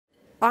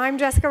I'm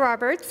Jessica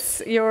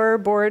Roberts, your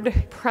board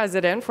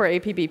president for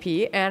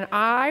APBP, and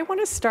I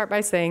want to start by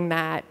saying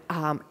that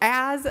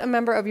as a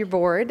member of your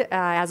board,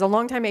 as a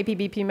longtime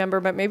APBP member,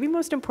 but maybe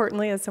most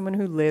importantly as someone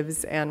who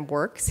lives and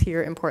works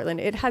here in Portland,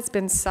 it has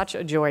been such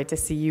a joy to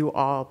see you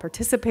all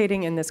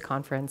participating in this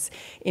conference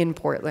in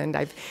Portland.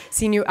 I've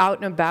seen you out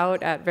and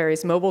about at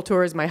various mobile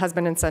tours. My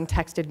husband and son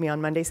texted me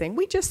on Monday saying,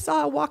 we just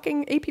saw a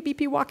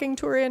APBP walking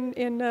tour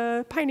in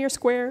Pioneer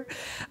Square.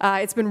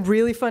 It's been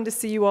really fun to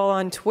see you all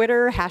on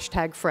Twitter,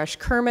 #Fresh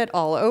Kermit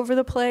all over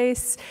the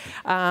place,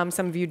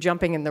 some of you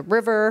jumping in the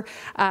river,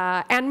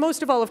 and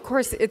most of all, of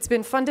course, it's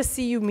been fun to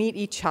see you meet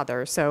each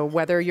other. So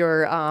whether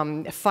you're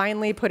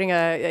finally putting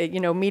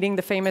meeting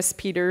the famous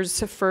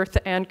Peters, Firth,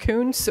 and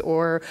Kuntz,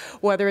 or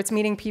whether it's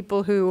meeting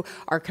people who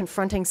are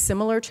confronting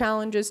similar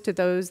challenges to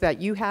those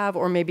that you have,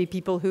 or maybe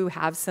people who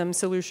have some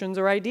solutions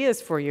or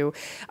ideas for you.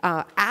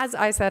 As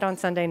I said on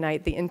Sunday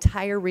night, the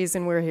entire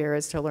reason we're here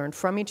is to learn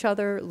from each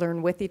other,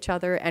 learn with each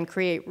other, and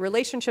create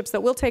relationships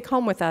that we'll take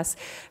home with us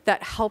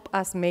that help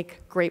us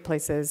make great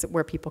places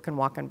where people can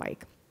walk and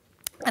bike.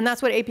 And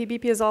that's what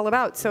APBP is all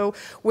about. So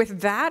with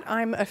that,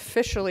 I'm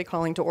officially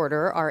calling to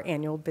order our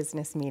annual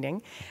business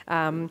meeting,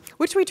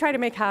 which we try to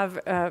make have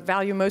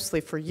value mostly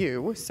for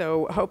you.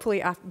 So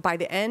hopefully by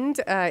the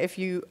end, if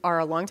you are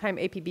a longtime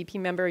APBP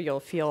member, you'll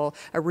feel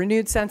a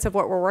renewed sense of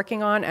what we're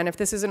working on. And if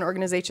this is an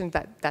organization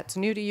that's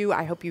new to you,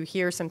 I hope you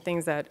hear some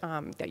things that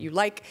you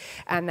like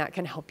and that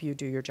can help you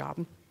do your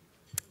job.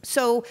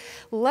 So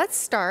let's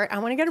start. I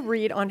want to get a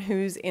read on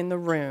who's in the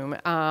room.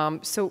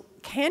 So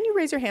can you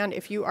raise your hand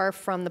if you are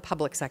from the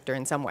public sector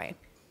in some way?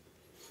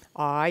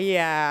 Oh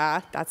yeah,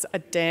 that's a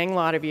dang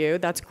lot of you.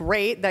 That's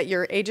great that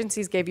your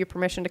agencies gave you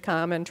permission to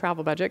come and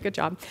travel budget. Good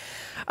job.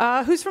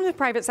 Who's from the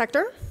private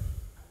sector?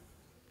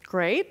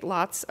 Great,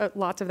 lots of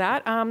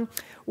that.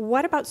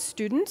 What about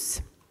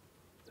students?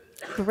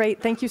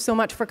 Great, thank you so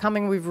much for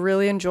coming. We've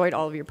really enjoyed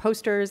all of your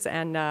posters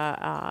and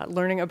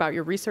learning about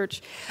your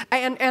research.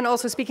 And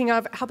also speaking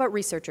of, how about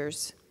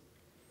researchers?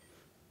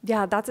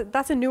 Yeah,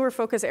 that's a newer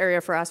focus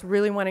area for us,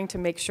 really wanting to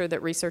make sure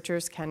that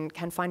researchers can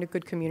find a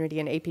good community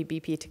in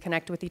APBP to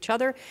connect with each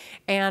other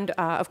and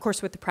of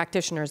course with the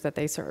practitioners that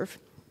they serve.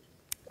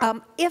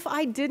 If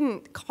I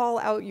didn't call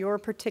out your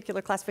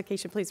particular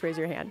classification, please raise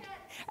your hand.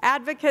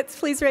 Advocates,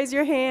 please raise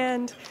your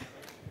hand.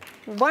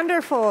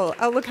 Wonderful,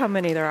 oh look how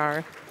many there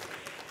are.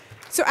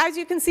 So as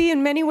you can see,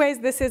 in many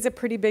ways, this is a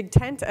pretty big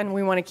tent, and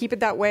we want to keep it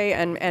that way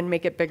and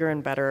make it bigger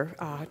and better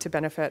to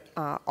benefit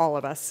all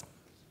of us.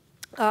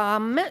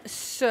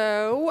 This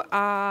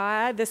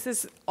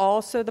is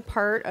also the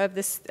part of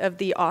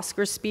the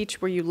Oscar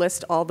speech where you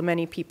list all the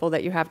many people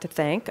that you have to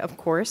thank, of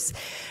course.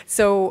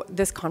 So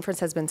this conference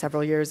has been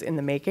several years in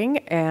the making,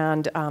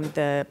 and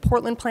the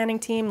Portland planning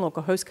team,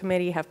 local host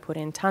committee have put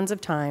in tons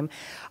of time.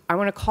 I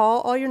want to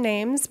call all your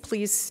names.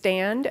 Please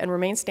stand and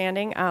remain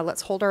standing.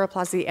 Let's hold our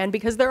applause to the end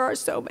because there are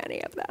so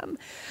many of them.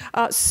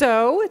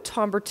 So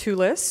Tom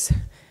Bertulis,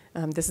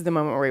 this is the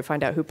moment where we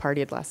find out who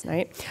partied last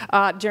night.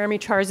 Jeremy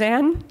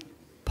Charzan,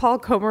 Paul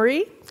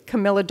Comery,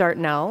 Camilla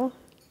Dartnell,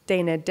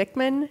 Dana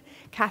Dickman,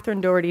 Catherine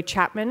Doherty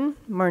Chapman,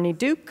 Marnie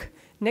Duke,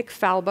 Nick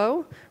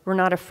Falbo,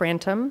 Renata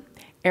Frantum,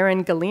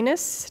 Aaron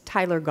Galinas,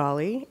 Tyler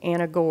Golly,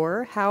 Anna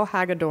Gore, Hal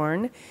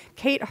Hagedorn,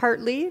 Kate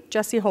Hartley,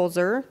 Jesse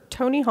Holzer,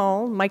 Tony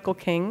Hall, Michael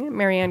King,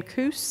 Marianne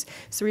Coos,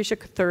 Sarisha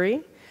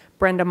Kathuri,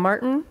 Brenda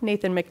Martin,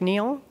 Nathan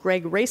McNeil,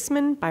 Greg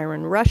Raceman,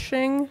 Byron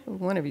Rushing,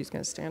 one of you is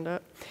going to stand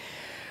up,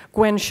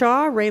 Gwen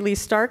Shaw, Raylee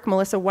Stark,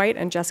 Melissa White,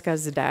 and Jessica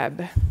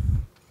Zadeb.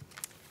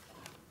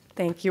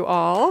 Thank you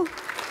all.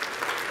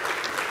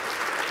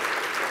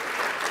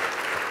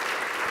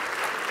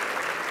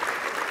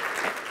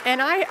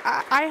 And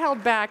I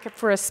held back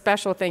for a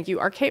special thank you.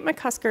 Are Kate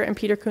McCusker and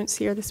Peter Kuntz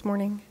here this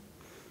morning?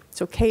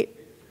 So Kate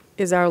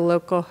is our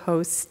local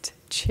host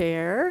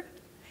chair,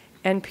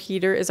 and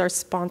Peter is our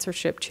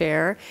sponsorship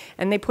chair.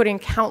 And they put in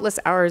countless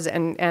hours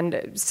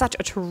and such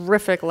a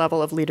terrific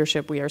level of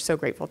leadership. We are so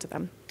grateful to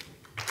them.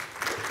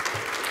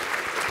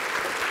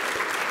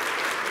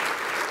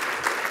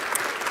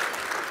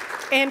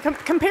 And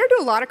compared to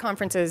a lot of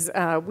conferences,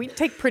 we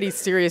take pretty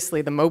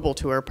seriously the mobile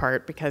tour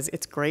part because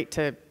it's great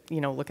to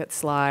look at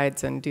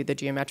slides and do the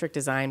geometric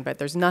design, but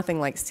there's nothing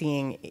like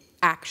seeing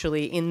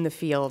actually in the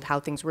field how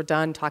things were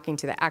done, talking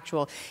to the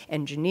actual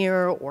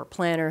engineer or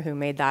planner who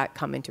made that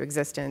come into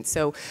existence.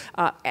 So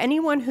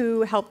anyone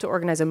who helped to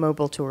organize a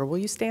mobile tour, will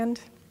you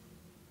stand?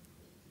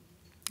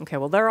 Okay,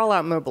 well, they're all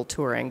out mobile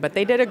touring, but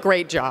they did a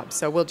great job,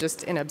 so we'll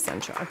just in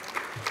absentia.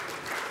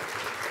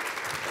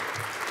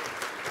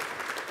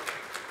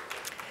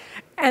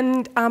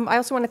 And I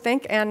also want to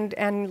thank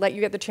and let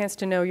you get the chance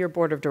to know your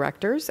board of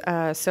directors.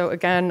 So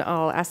again,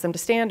 I'll ask them to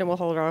stand and we'll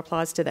hold our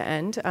applause to the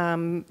end.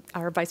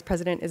 Our vice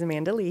president is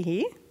Amanda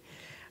Leahy.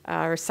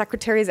 Our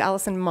secretary is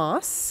Allison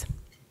Moss.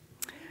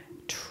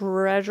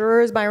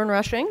 Treasurer is Byron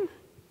Rushing.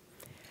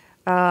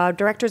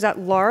 Directors at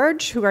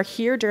large who are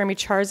here, Jeremy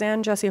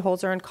Charzan, Jesse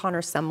Holzer, and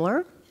Connor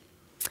Semler.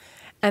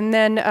 And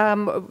then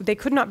they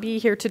could not be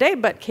here today,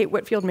 but Kate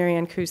Whitfield,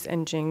 Marianne Koos,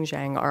 and Jing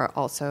Zhang are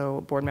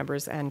also board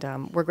members, and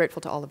we're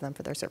grateful to all of them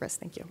for their service.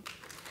 Thank you.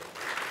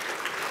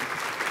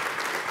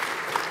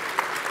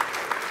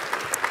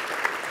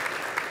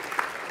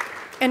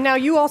 And now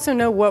you also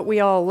know what we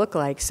all look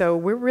like, so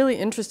we're really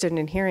interested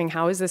in hearing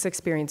how is this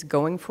experience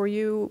going for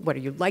you? What are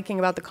you liking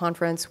about the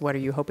conference? What are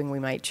you hoping we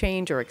might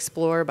change or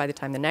explore by the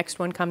time the next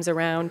one comes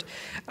around?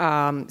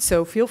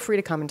 So feel free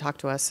to come and talk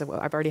to us.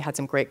 I've already had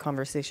some great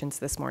conversations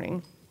this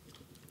morning.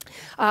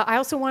 I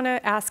also want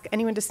to ask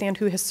anyone to stand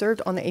who has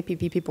served on the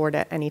APBP board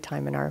at any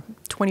time in our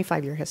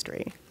 25-year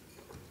history.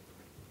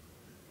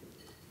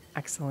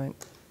 Excellent.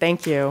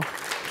 Thank you.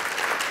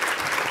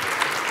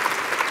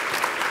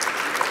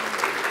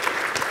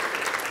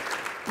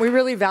 We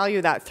really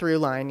value that through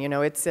line. You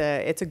know, it's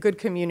a good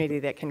community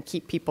that can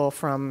keep people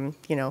from,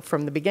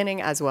 from the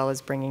beginning as well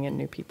as bringing in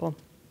new people.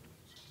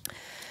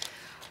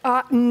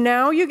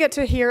 Now you get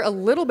to hear a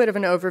little bit of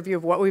an overview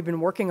of what we've been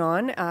working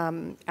on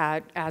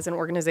as an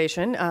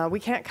organization. We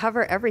can't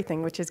cover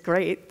everything, which is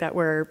great that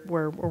we're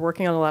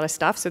working on a lot of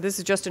stuff. So this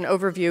is just an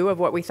overview of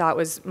what we thought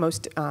was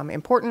most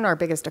important, our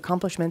biggest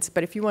accomplishments.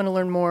 But if you want to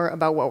learn more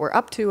about what we're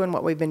up to and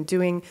what we've been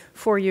doing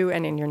for you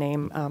and in your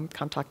name,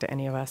 come talk to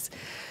any of us.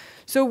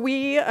 So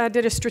we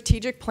did a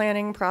strategic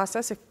planning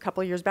process a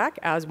couple of years back,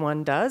 as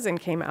one does, and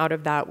came out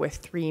of that with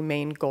 3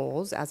 main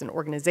goals as an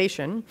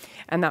organization.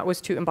 And that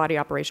was to embody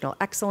operational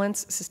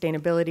excellence,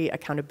 sustainability,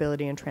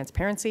 accountability, and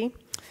transparency.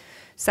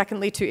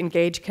 Secondly, to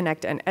engage,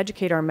 connect, and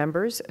educate our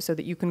members so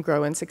that you can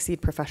grow and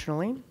succeed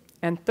professionally.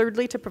 And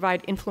thirdly, to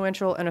provide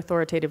influential and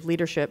authoritative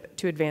leadership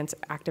to advance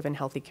active and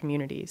healthy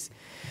communities.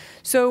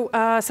 So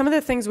some of the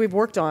things we've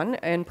worked on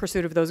in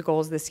pursuit of those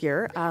goals this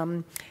year.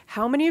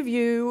 How many of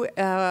you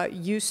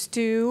used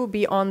to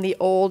be on the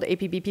old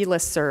APBP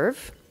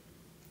listserv?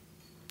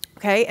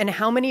 Okay, and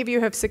how many of you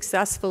have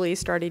successfully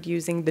started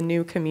using the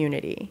new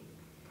community?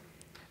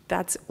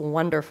 That's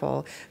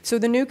wonderful. So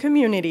the new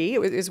community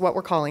is what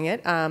we're calling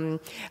it,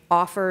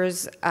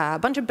 offers a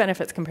bunch of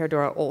benefits compared to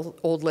our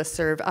old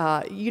listserv.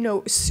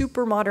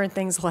 Super modern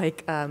things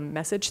like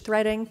message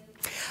threading.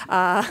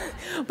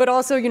 But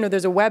also,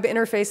 there's a web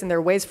interface, and there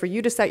are ways for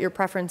you to set your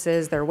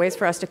preferences. There are ways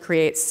for us to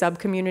create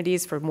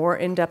sub-communities for more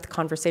in-depth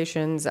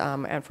conversations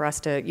and for us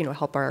to,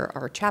 help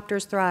our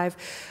chapters thrive.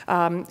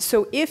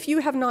 So if you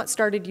have not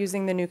started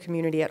using the new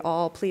community at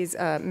all, please,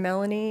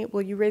 Melanie,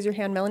 will you raise your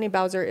hand? Melanie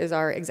Bowser is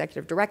our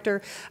executive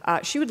director.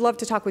 She would love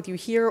to talk with you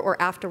here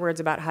or afterwards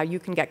about how you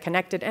can get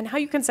connected and how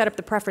you can set up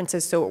the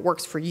preferences so it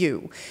works for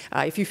you.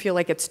 If you feel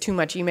like it's too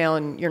much email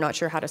and you're not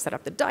sure how to set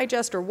up the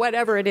digest or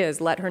whatever it is,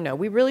 let her know.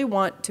 We really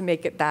want to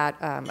make it that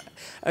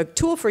a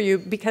tool for you,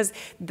 because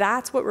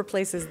that's what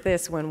replaces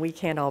this when we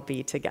can't all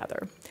be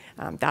together.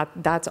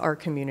 That's our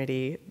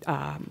community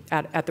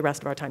at the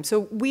rest of our time.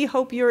 So we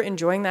hope you're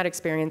enjoying that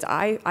experience.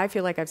 I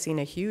feel like I've seen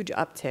a huge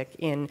uptick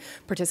in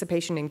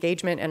participation,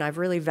 engagement, and I've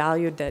really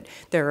valued that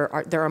there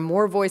are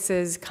more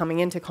voices coming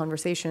into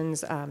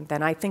conversations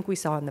than I think we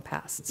saw in the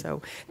past.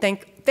 So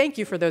thank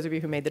you for those of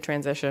you who made the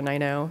transition. I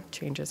know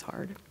change is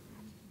hard.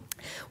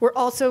 We're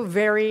also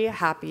very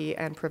happy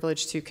and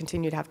privileged to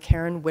continue to have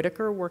Karen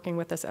Whitaker working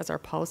with us as our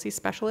policy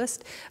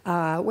specialist.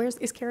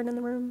 Is Karen in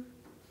the room?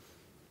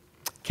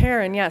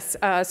 Karen, yes.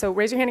 So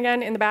raise your hand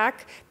again in the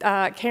back.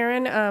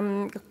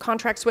 Karen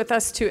contracts with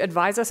us to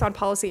advise us on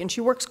policy, and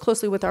she works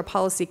closely with our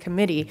policy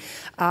committee.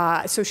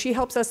 So she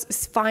helps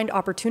us find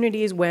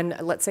opportunities when,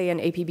 let's say, an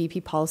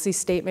APBP policy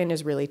statement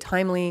is really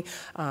timely,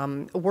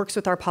 works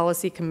with our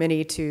policy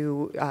committee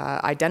to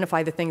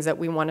identify the things that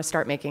we want to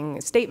start making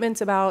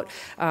statements about.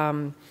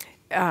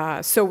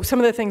 So some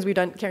of the things we've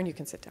done, Karen, you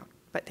can sit down,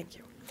 but thank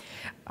you.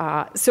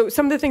 So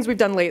some of the things we've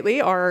done lately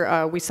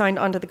are we signed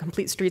onto the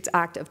Complete Streets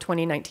Act of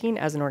 2019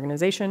 as an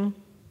organization.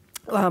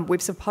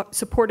 We've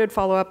supported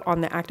follow-up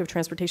on the Active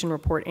Transportation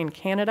Report in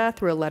Canada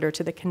through a letter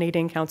to the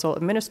Canadian Council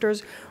of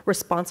Ministers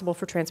responsible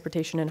for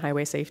transportation and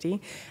highway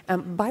safety.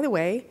 By the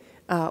way,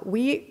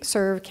 we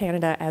serve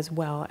Canada as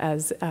well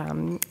as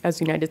the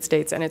United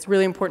States, and it's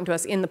really important to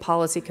us in the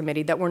policy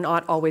committee that we're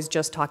not always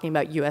just talking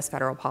about U.S.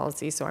 federal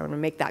policy, so I want to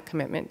make that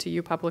commitment to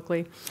you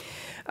publicly.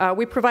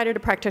 We provided a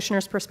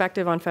practitioner's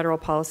perspective on federal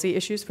policy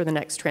issues for the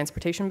next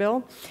transportation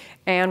bill,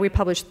 and we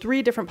published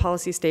 3 different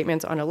policy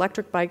statements on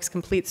electric bikes,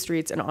 complete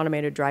streets, and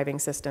automated driving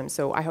systems.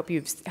 So I hope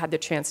you've had the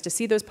chance to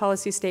see those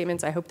policy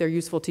statements. I hope they're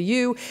useful to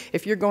you.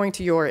 If you're going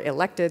to your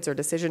electeds or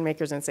decision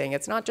makers and saying,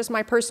 it's not just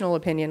my personal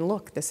opinion,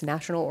 look, this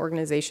national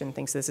organization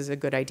thinks this is a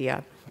good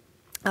idea.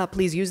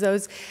 Please use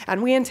those,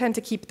 and we intend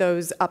to keep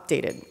those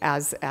updated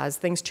as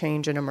things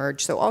change and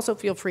emerge. So also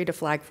feel free to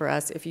flag for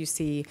us if you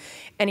see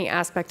any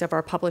aspect of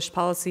our published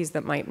policies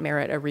that might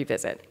merit a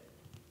revisit.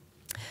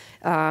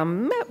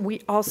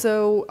 We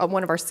also,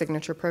 one of our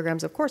signature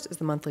programs, of course, is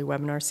the monthly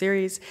webinar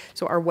series.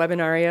 So our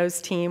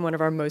Webinarios team, one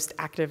of our most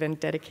active and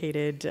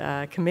dedicated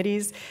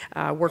committees,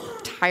 work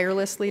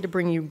tirelessly to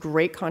bring you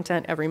great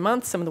content every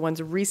month. Some of the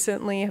ones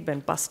recently have been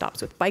bus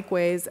stops with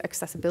bikeways,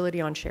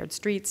 accessibility on shared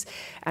streets,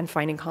 and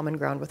finding common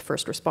ground with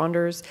first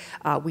responders.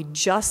 We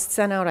just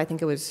sent out, I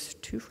think it was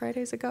 2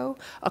 Fridays ago,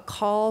 a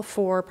call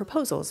for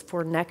proposals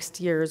for next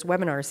year's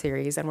webinar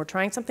series, and we're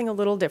trying something a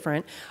little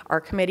different.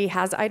 Our committee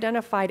has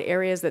identified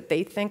areas that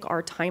they think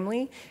are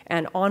timely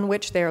and on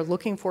which they are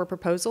looking for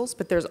proposals,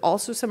 but there's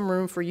also some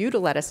room for you to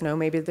let us know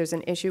maybe there's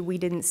an issue we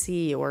didn't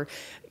see, or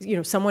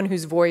someone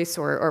whose voice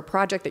or a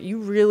project that you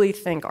really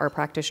think our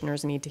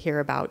practitioners need to hear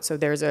about. So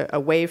there's a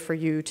way for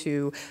you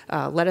to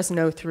let us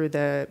know through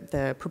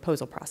the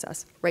proposal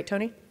process. Right,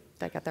 Tony?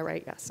 Did I get that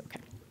right? Yes,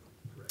 okay.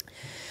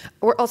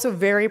 We're also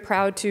very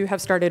proud to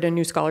have started a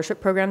new scholarship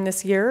program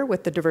this year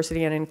with the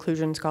Diversity and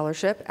Inclusion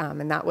Scholarship,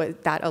 and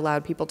that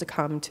allowed people to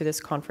come to this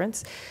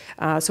conference.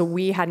 So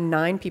we had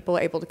 9 people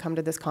able to come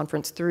to this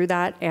conference through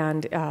that,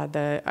 and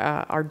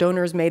our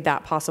donors made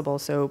that possible.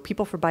 So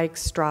People for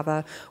Bikes,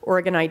 Strava,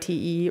 Oregon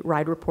ITE,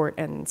 Ride Report,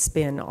 and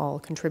Spin all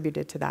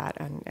contributed to that,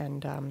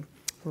 and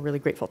we're really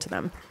grateful to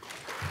them.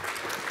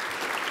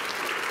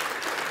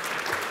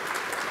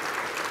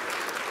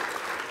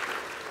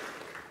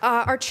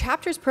 Our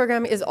chapters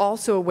program is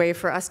also a way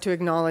for us to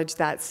acknowledge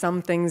that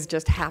some things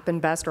just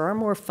happen best or are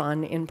more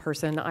fun in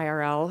person,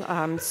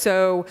 IRL.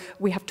 So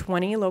we have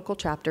 20 local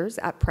chapters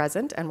at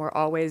present, and we're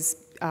always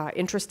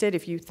interested.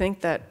 If you think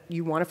that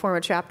you want to form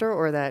a chapter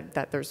or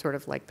that there's sort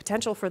of like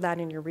potential for that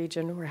in your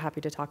region, we're happy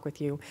to talk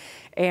with you.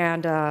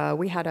 And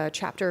we had a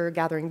chapter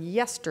gathering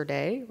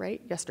yesterday,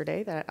 right?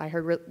 Yesterday, that I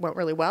heard went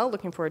really well.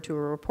 Looking forward to a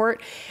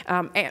report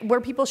and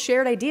where people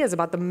shared ideas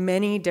about the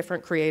many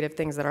different creative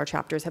things that our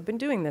chapters have been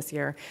doing this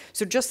year.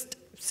 So just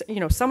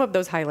some of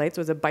those highlights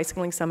was a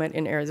bicycling summit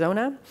in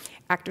Arizona,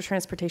 active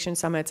transportation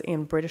summits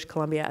in British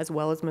Columbia as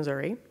well as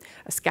Missouri,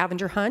 a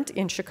scavenger hunt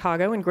in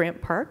Chicago and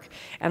Grant Park,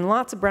 and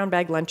lots of brown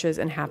bag lunches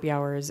and happy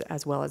hours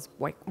as well as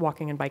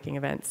walking and biking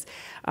events.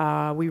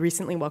 We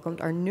recently welcomed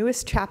our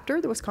newest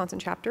chapter, the Wisconsin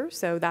chapter,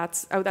 so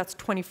that's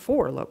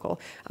 24 local.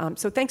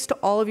 So thanks to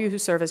all of you who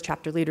serve as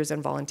chapter leaders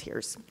and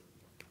volunteers.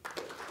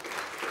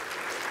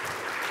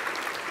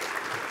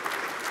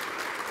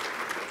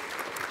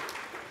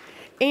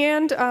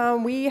 And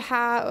we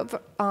have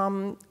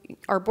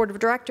our board of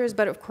directors,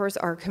 but of course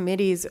our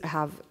committees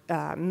have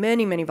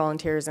many, many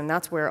volunteers, and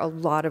that's where a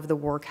lot of the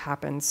work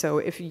happens. So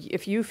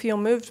if you feel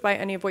moved by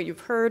any of what you've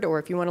heard, or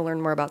if you want to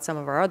learn more about some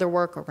of our other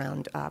work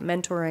around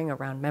mentoring,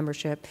 around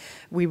membership,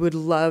 we would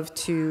love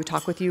to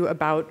talk with you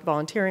about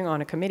volunteering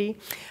on a committee.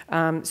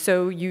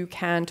 So you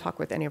can talk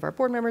with any of our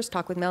board members,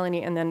 talk with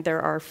Melanie, and then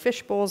there are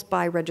fish bowls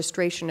by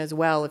registration as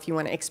well. If you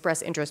want to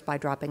express interest by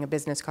dropping a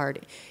business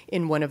card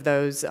in one of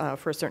those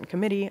for a certain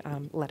committee,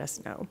 let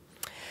us know.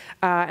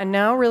 And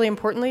now, really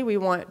importantly, we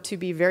want to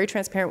be very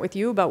transparent with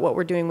you about what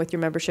we're doing with your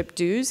membership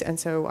dues, and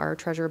so our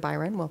treasurer,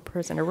 Byron, will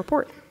present a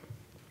report.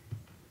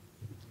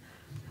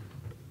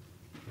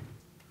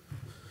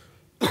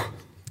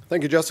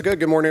 Thank you, Jessica.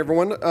 Good morning,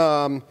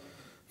 everyone.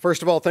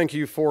 First of all, thank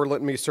you for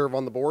letting me serve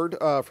on the board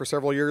for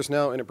several years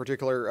now, and in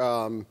particular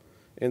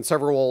in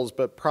several roles,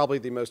 but probably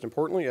the most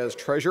importantly as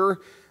treasurer.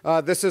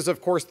 This is,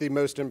 of course, the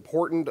most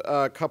important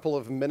couple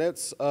of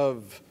minutes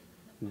of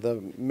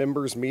the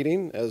members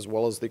meeting as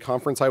well as the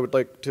conference, I would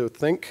like to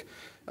think,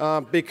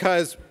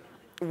 because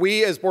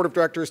we as board of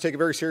directors take it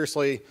very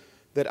seriously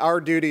that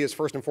our duty is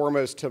first and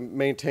foremost to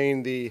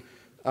maintain the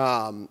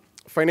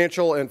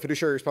financial and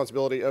fiduciary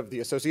responsibility of the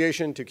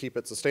association to keep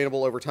it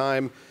sustainable over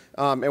time.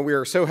 And we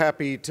are so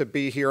happy to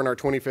be here in our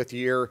 25th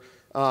year,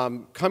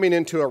 coming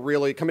out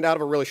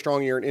of a really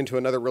strong year and into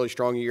another really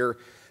strong year.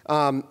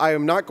 I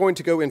am not going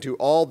to go into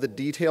all the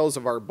details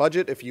of our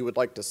budget. If you would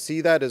like to see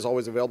that, it is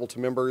always available to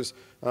members.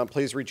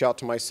 Please reach out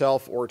to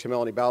myself or to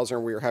Melanie Bowser,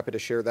 and we are happy to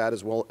share that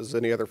as well as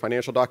any other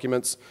financial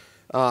documents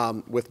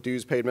with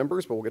dues paid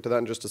members, but we'll get to that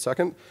in just a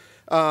second.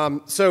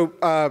 So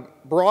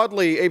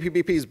broadly,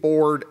 APBP's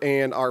board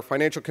and our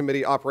financial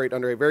committee operate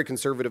under a very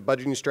conservative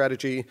budgeting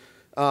strategy,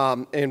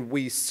 and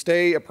we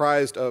stay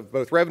apprised of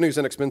both revenues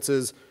and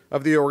expenses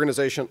of the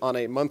organization on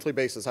a monthly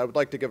basis. I would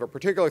like to give a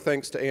particular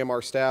thanks to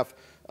AMR staff,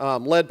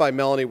 led by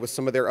Melanie with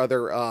some of their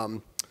other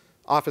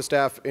office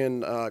staff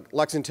in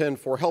Lexington,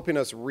 for helping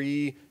us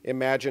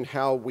reimagine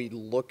how we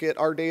look at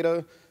our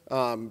data.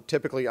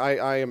 Typically,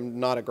 I am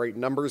not a great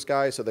numbers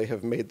guy, so they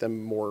have made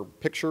them more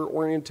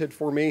picture-oriented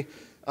for me.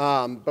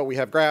 But we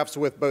have graphs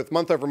with both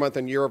month-over-month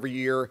and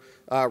year-over-year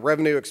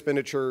revenue,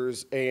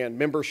 expenditures, and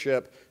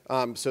membership.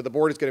 So the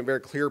board is getting a very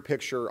clear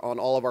picture on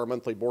all of our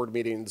monthly board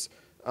meetings,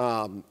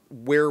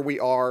 where we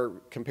are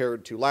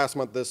compared to last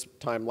month, this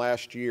time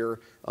last year,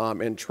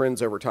 and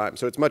trends over time.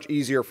 So it's much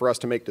easier for us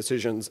to make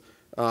decisions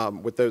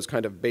with those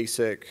kind of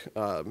basic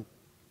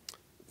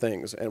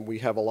things, and we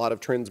have a lot of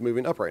trends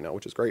moving up right now,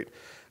 which is great.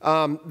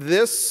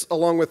 This,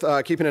 along with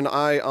keeping an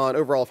eye on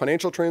overall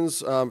financial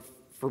trends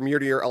from year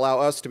to year allow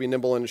us to be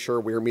nimble and ensure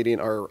we are meeting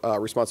our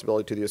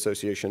responsibility to the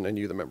association and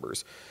you, the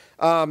members.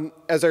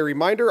 As a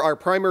reminder, our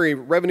primary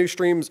revenue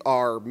streams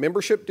are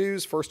membership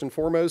dues, first and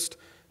foremost,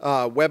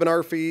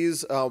 webinar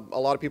fees. A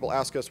lot of people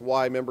ask us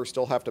why members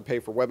still have to pay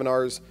for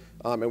webinars,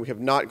 and we have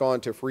not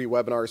gone to free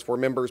webinars for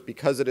members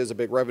because it is a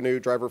big revenue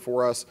driver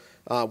for us.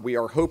 We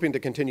are hoping to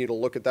continue to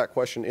look at that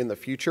question in the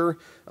future,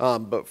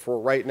 but for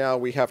right now,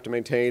 we have to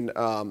maintain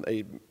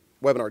a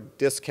webinar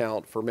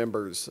discount for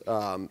members.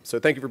 So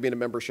thank you for being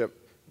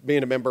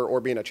a member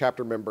or being a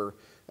chapter member,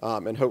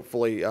 and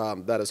hopefully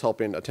that is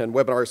helping attend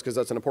webinars because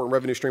that's an important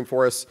revenue stream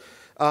for us.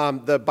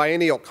 The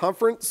biennial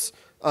conference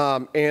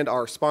and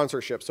our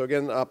sponsorship. So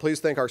again, please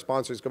thank our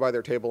sponsors. Go by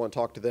their table and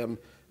talk to them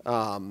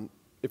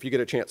if you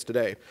get a chance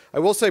today. I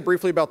will say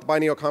briefly about the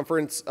biennial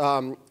conference.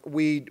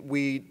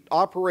 We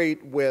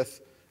operate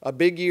with a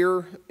big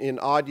year in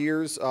odd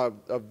years,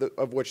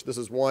 of which this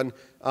is one,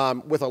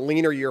 with a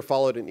leaner year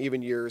followed in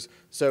even years.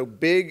 So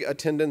big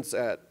attendance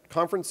at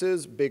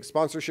conferences, big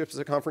sponsorships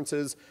at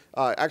conferences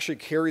actually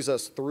carries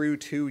us through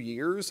 2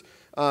 years.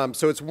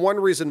 So it's one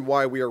reason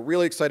why we are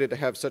really excited to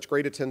have such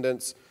great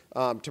attendance,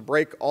 to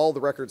break all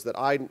the records that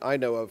I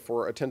know of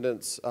for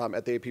attendance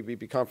at the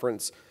APBP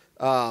conference,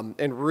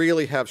 and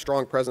really have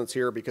strong presence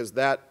here because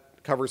that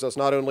covers us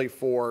not only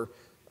for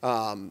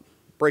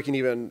breaking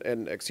even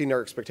and exceeding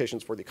our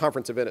expectations for the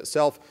conference event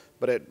itself,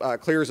 but it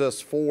clears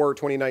us for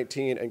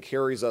 2019 and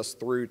carries us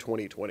through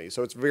 2020.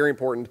 So it's very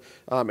important,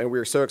 and we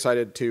are so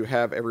excited to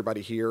have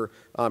everybody here.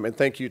 And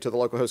thank you to the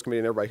local host committee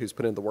and everybody who's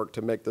put in the work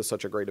to make this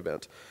such a great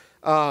event.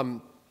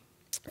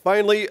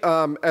 Finally,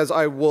 as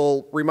I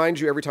will remind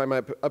you every time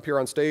I'm up here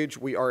on stage,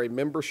 we are a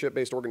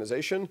membership-based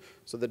organization,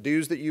 so the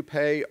dues that you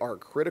pay are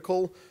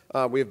critical.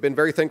 We have been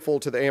very thankful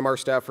to the AMR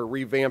staff for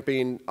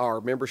revamping our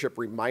membership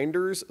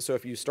reminders, so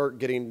if you start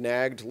getting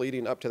nagged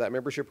leading up to that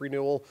membership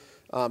renewal,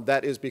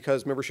 that is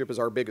because membership is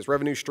our biggest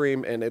revenue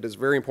stream, and it is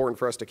very important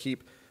for us to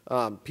keep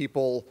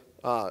people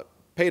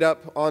paid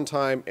up on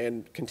time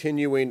and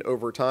continuing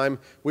over time.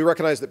 We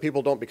recognize that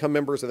people don't become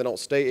members and they don't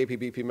stay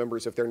APBP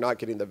members if they're not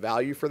getting the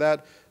value for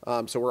that.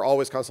 So we're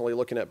always constantly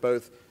looking at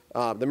both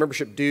the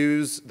membership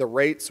dues, the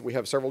rates. We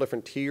have several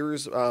different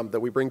tiers that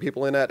we bring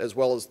people in at, as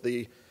well as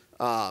the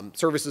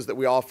services that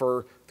we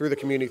offer through the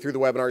community, through the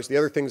webinars, the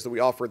other things that we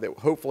offer that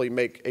hopefully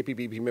make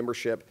APBP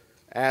membership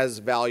as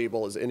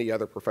valuable as any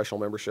other professional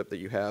membership that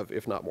you have,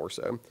 if not more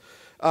so.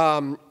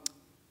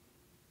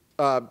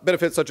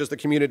 Benefits such as the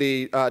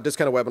community,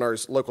 discounted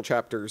webinars, local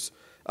chapters.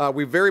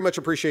 We very much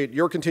appreciate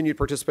your continued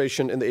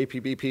participation in the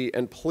APBP,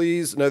 and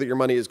please know that your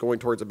money is going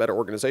towards a better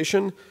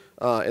organization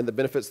and the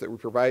benefits that we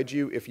provide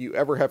you. If you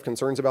ever have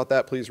concerns about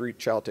that, please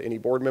reach out to any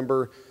board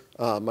member,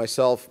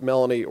 myself,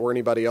 Melanie, or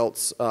anybody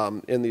else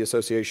in the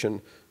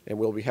association, and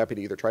we'll be happy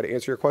to either try to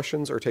answer your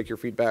questions or take your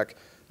feedback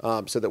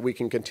so that we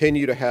can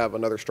continue to have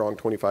another strong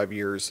 25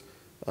 years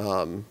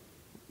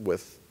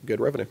with good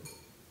revenue.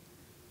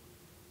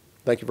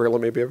 Thank you for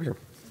letting me be over here.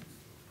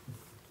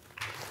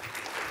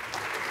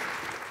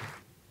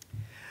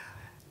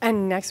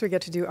 And next we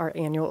get to do our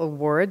annual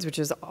awards, which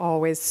is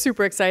always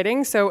super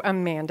exciting. So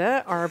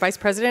Amanda, our vice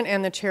president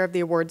and the chair of the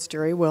awards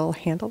jury, will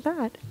handle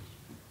that.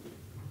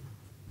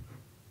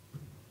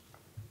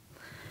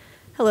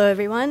 Hello,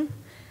 everyone.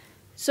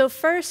 So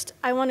first,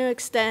 I want to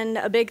extend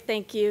a big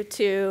thank you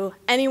to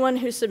anyone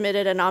who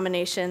submitted a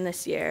nomination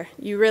this year.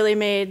 You really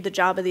made the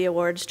job of the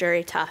awards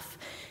jury tough.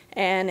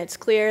 And it's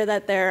clear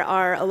that there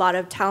are a lot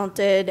of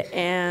talented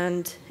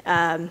and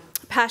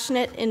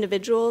passionate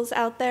individuals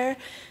out there.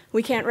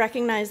 We can't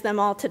recognize them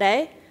all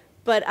today,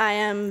 but I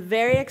am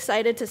very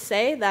excited to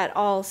say that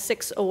all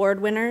 6 award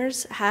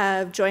winners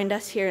have joined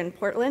us here in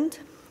Portland.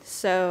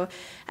 So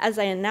as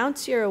I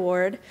announce your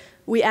award,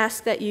 we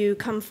ask that you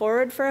come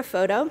forward for a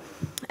photo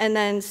and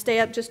then stay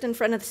up just in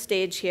front of the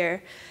stage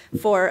here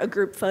for a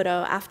group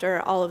photo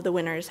after all of the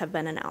winners have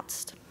been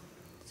announced.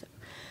 So,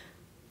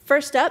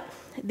 first up,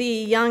 the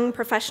Young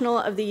Professional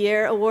of the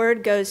Year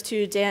award goes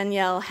to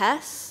Danielle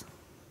Hess.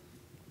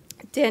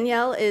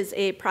 Danielle is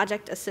a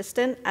project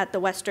assistant at the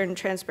Western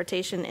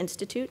Transportation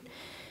Institute,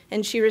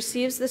 and she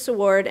receives this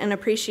award in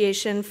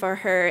appreciation for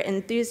her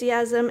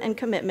enthusiasm and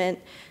commitment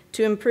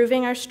to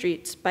improving our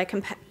streets by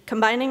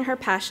combining her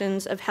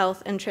passions of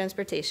health and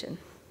transportation.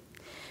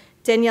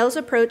 Danielle's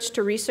approach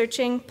to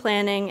researching,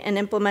 planning, and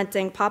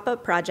implementing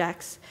pop-up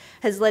projects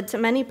has led to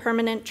many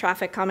permanent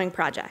traffic calming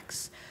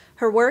projects.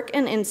 Her work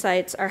and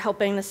insights are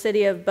helping the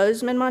city of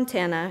Bozeman,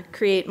 Montana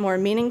create more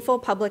meaningful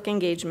public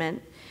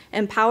engagement,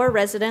 empower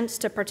residents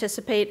to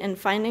participate in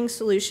finding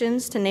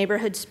solutions to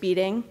neighborhood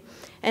speeding,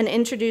 and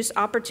introduce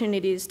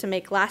opportunities to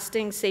make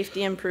lasting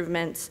safety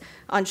improvements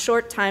on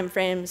short time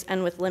frames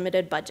and with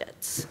limited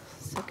budgets.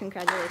 So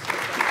congratulations.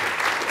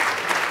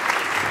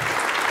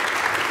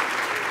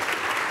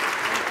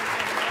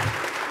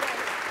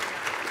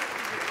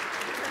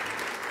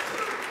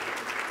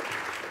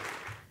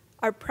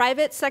 Our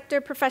private sector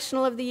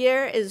professional of the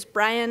year is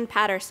Brian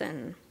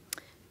Patterson.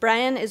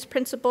 Brian is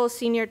Principal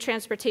Senior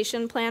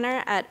Transportation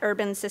Planner at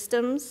Urban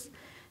Systems.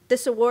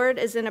 This award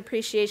is in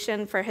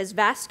appreciation for his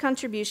vast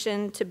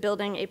contribution to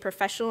building a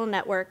professional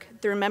network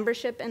through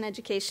membership and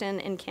education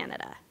in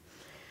Canada.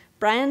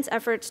 Brian's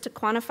efforts to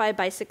quantify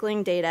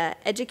bicycling data,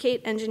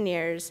 educate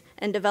engineers,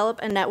 and develop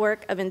a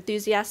network of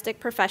enthusiastic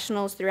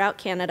professionals throughout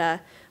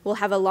Canada will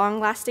have a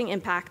long-lasting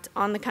impact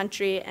on the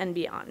country and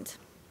beyond.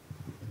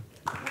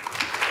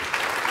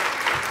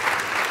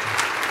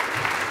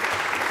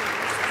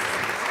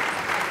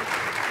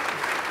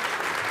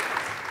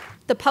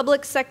 The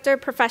Public Sector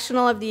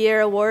Professional of the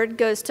Year award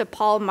goes to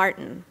Paul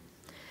Martin.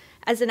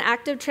 As an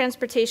active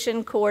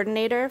transportation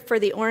coordinator for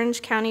the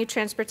Orange County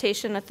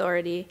Transportation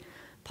Authority,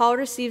 Paul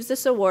receives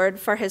this award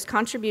for his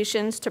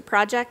contributions to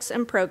projects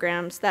and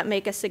programs that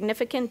make a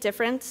significant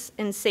difference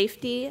in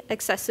safety,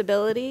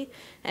 accessibility,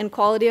 and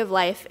quality of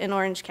life in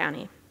Orange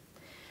County.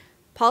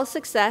 Paul's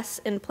success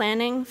in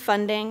planning,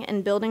 funding,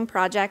 and building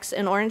projects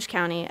in Orange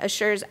County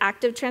assures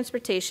active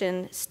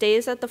transportation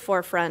stays at the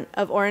forefront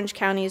of Orange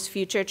County's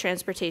future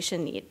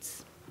transportation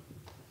needs.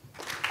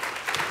 Thank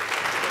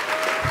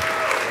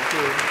you.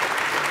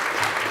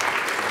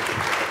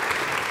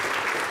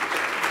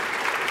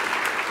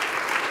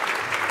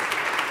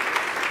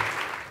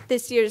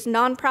 This year's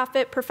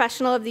Nonprofit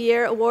Professional of the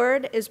Year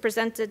award is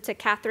presented to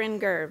Catherine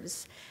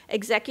Gerves,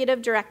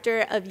 Executive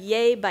Director of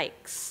Yay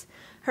Bikes.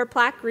 Her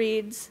plaque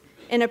reads,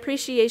 "In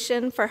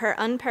appreciation for her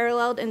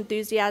unparalleled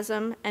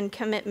enthusiasm and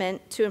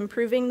commitment to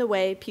improving the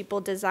way people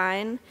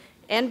design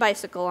and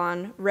bicycle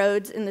on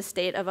roads in the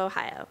state of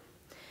Ohio."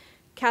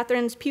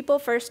 Catherine's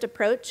people-first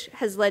approach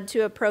has led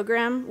to a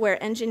program where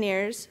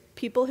engineers,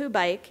 people who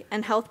bike,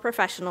 and health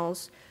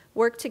professionals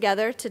work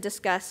together to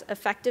discuss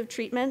effective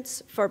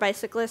treatments for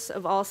bicyclists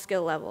of all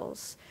skill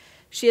levels.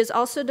 She has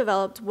also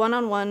developed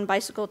one-on-one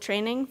bicycle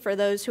training for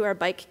those who are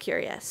bike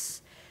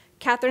curious.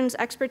 Catherine's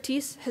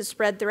expertise has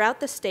spread throughout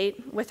the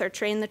state with her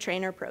Train the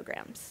Trainer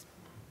programs.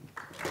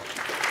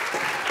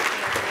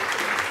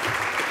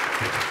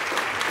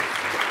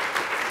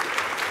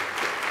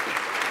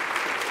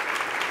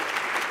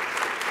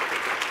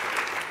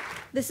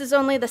 This is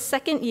only the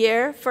second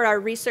year for our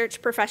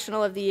Research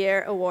Professional of the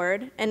Year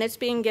award, and it's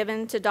being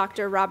given to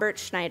Dr. Robert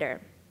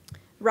Schneider.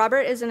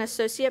 Robert is an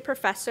associate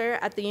professor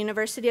at the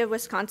University of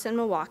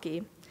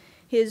Wisconsin-Milwaukee.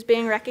 He is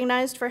being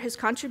recognized for his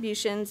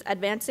contributions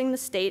advancing the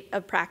state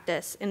of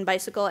practice in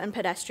bicycle and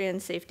pedestrian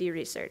safety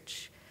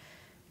research.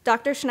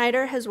 Dr.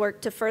 Schneider has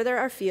worked to further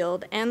our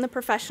field and the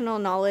professional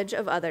knowledge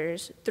of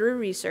others through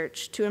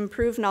research to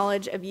improve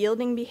knowledge of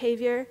yielding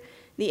behavior,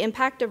 the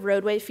impact of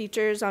roadway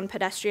features on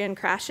pedestrian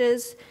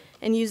crashes,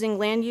 and using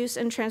land use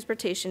and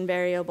transportation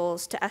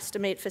variables to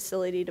estimate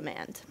facility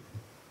demand.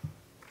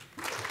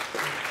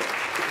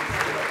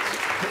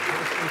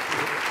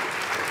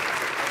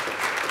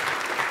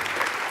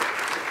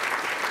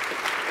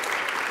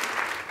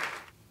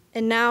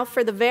 And now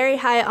for the very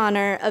high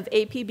honor of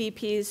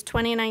APBP's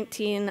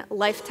 2019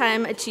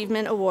 Lifetime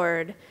Achievement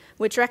Award,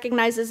 which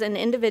recognizes an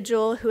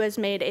individual who has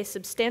made a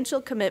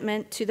substantial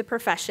commitment to the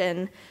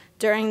profession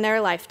during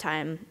their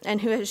lifetime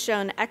and who has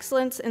shown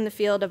excellence in the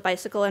field of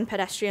bicycle and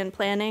pedestrian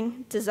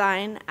planning,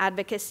 design,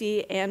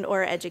 advocacy,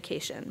 and/or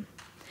education.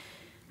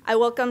 I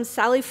welcome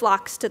Sally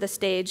Phlox to the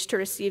stage to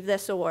receive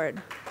this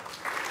award.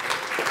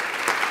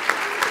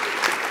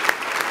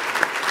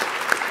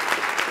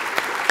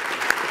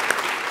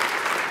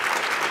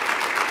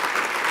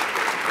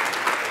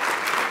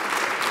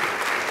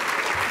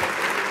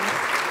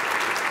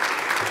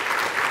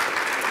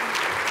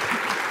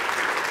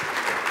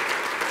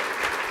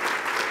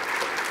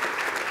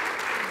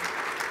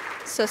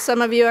 So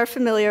some of you are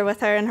familiar with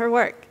her and her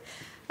work.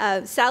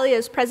 Sally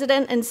is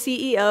president and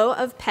CEO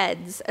of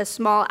PEDS, a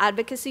small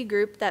advocacy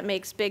group that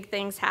makes big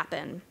things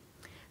happen.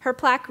 Her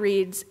plaque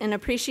reads, "In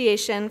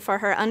appreciation for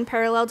her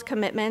unparalleled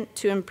commitment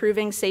to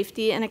improving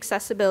safety and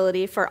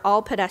accessibility for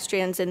all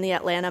pedestrians in the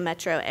Atlanta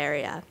metro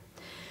area."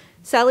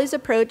 Sally's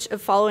approach of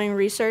following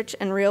research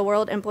and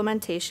real-world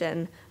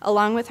implementation,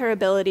 along with her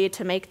ability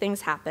to make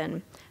things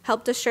happen,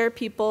 helped assure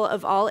people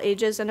of all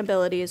ages and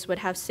abilities would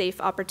have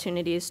safe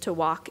opportunities to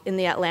walk in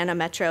the Atlanta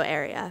metro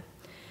area.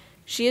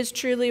 She is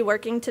truly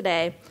working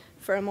today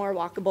for a more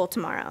walkable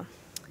tomorrow.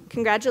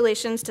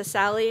 Congratulations to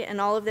Sally and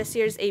all of this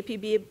year's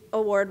APB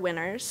award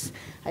winners.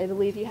 I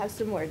believe you have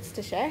some words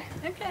to share.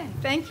 Okay,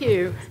 thank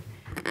you.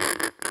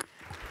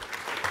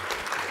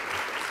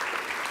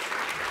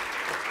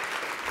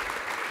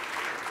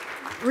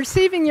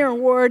 Receiving your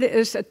award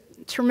is a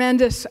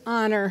tremendous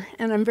honor,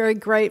 and I'm very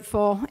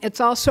grateful. It's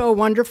also a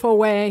wonderful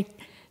way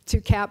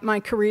to cap my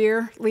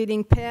career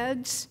leading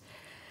PEDS.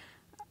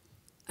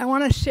 I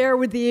want to share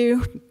with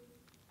you,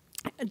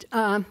 well,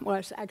 I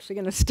was actually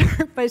going to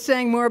start by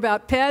saying more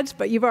about PEDS,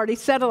 but you've already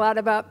said a lot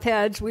about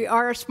PEDS. We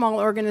are a small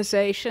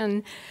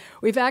organization.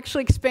 We've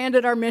actually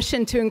expanded our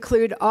mission to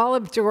include all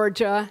of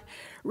Georgia,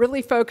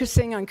 really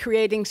focusing on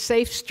creating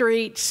safe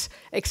streets,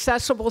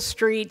 accessible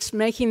streets,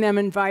 making them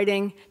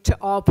inviting to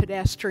all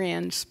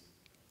pedestrians.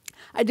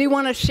 I do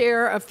want to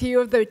share a few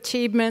of the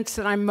achievements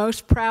that I'm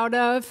most proud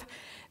of.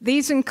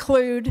 These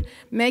include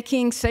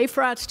making safe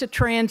routes to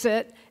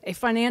transit a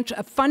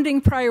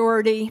funding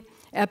priority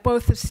at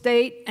both the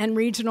state and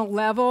regional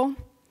level,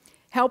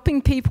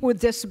 helping people with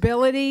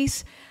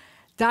disabilities,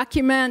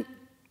 document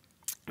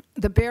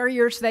the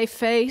barriers they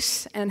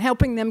face, and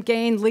helping them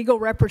gain legal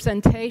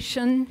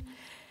representation.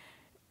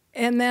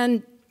 And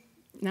then,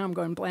 now I'm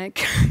going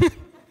blank.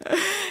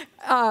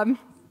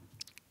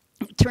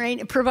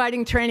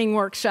 Providing training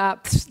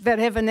workshops that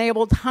have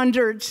enabled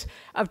hundreds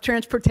of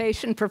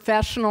transportation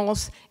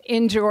professionals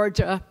in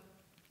Georgia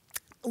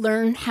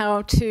learn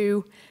how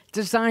to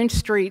design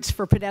streets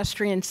for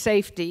pedestrian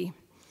safety.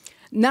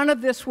 None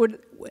of this would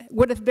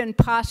have been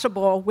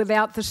possible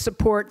without the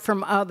support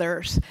from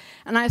others.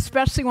 And I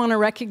especially want to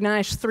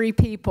recognize 3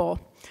 people.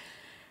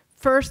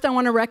 First, I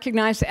want to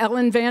recognize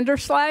Ellen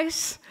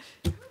Vanderslice.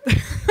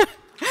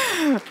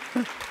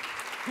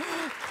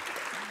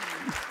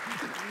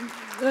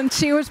 And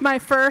she was my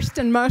first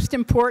and most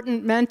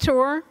important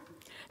mentor.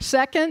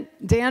 Second,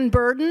 Dan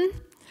Burden,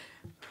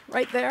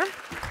 right there,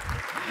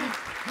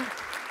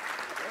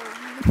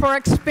 for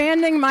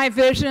expanding my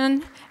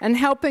vision and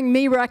helping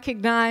me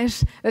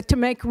recognize that to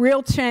make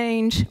real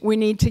change, we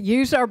need to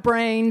use our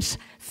brains,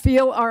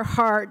 feel our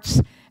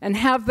hearts, and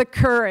have the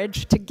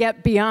courage to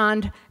get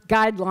beyond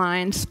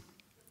guidelines.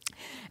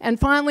 And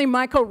finally,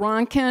 Michael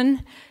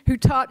Ronkin, who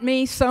taught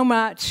me so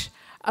much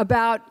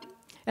about,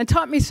 and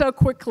taught me so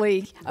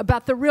quickly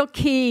about the real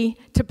key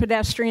to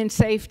pedestrian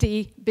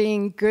safety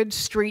being good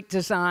street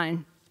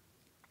design.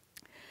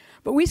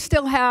 But we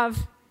still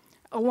have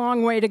a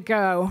long way to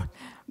go.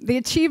 The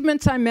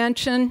achievements I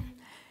mentioned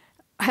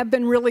have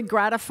been really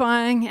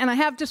gratifying, and I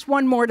have just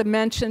one more to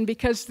mention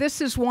because this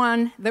is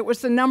one that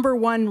was the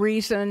 #1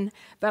 reason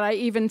that I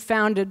even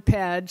founded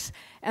PEDS,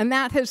 and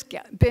that has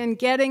been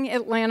getting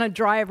Atlanta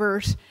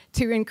drivers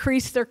to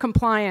increase their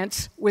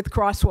compliance with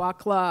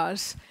crosswalk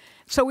laws.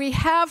 So we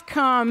have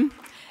come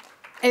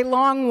a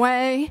long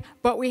way,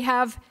 but we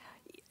have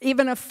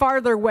even a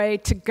farther way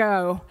to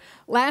go.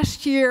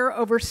 Last year,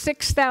 over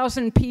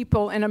 6,000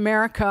 people in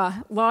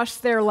America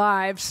lost their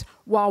lives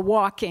while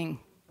walking.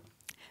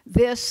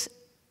 This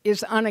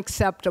is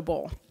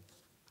unacceptable.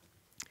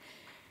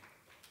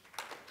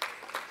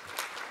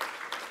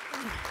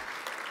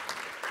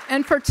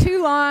 And for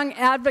too long,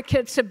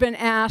 advocates have been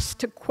asked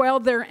to quell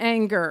their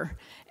anger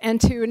and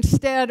to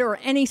instead, or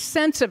any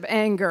sense of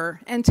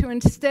anger, and to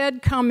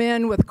instead come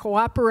in with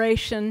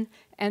cooperation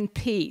and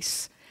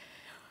peace.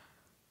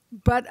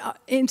 But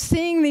in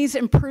seeing these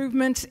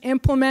improvements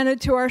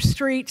implemented to our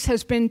streets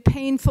has been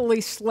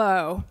painfully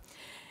slow.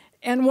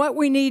 And what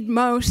we need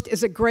most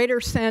is a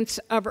greater sense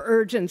of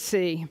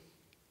urgency.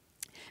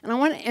 And I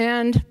want to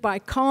end by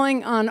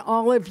calling on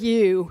all of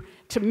you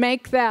to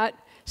make that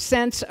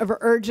sense of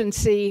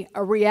urgency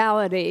a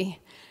reality.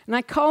 And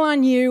I call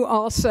on you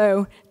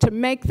also to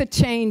make the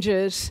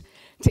changes,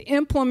 to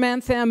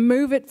implement them,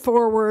 move it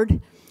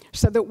forward,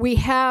 so that we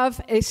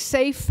have a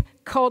safe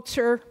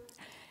culture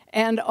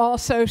and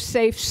also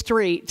safe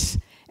streets.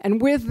 And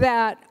with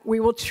that, we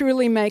will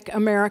truly make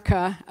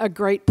America a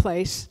great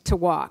place to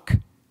walk.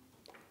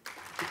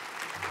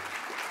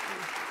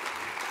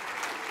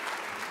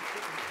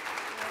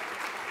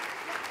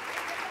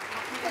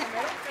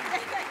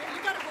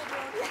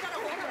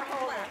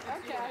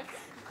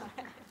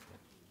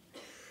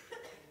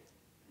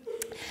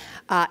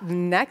 The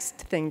next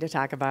thing to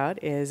talk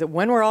about is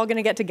when we're all going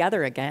to get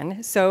together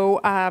again. So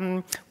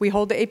we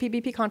hold the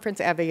APBP conference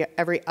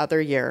every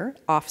other year,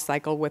 off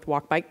cycle with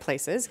Walk Bike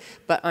Places,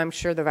 but I'm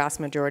sure the vast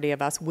majority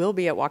of us will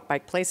be at Walk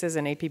Bike Places,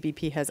 and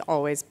APBP has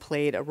always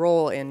played a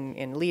role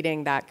in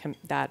leading that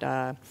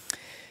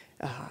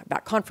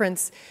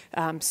conference.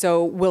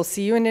 So we'll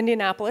see you in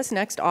Indianapolis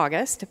next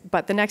August,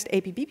 but the next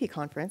APBP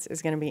conference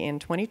is going to be in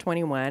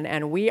 2021,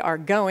 and we are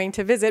going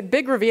to visit,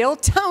 big reveal,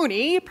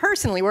 Tony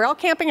personally. We're all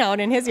camping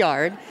out in his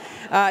yard.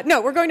 No,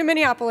 we're going to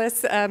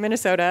Minneapolis,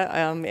 Minnesota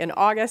in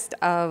August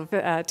of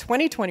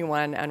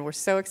 2021, and we're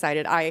so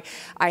excited. I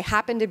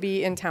happened to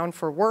be in town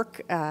for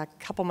work a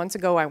couple months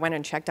ago. I went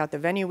and checked out the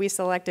venue we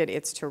selected.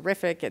 It's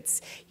terrific.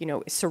 It's, you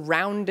know,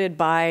 surrounded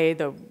by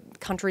the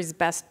country's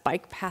best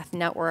bike path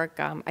network.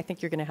 I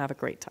think you're going to have a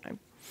great time.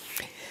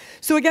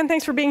 So again,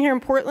 thanks for being here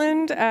in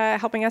Portland,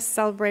 helping us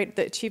celebrate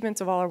the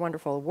achievements of all our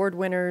wonderful award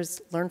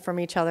winners, learn from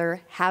each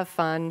other, have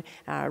fun,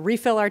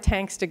 refill our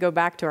tanks to go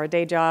back to our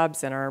day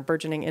jobs and our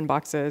burgeoning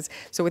inboxes.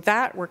 So with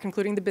that, we're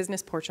concluding the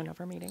business portion of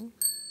our meeting.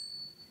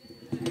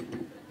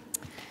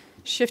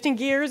 Shifting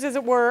gears, as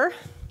it were,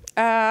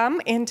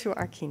 into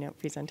our keynote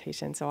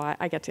presentation. So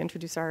I get to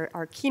introduce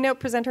our keynote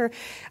presenter,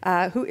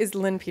 who is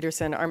Lynn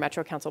Peterson, our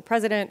Metro Council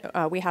president.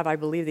 We have, I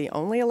believe, the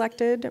only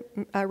elected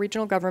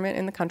regional government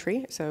in the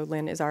country. So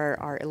Lynn is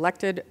our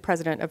elected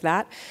president of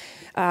that.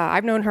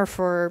 I've known her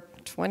for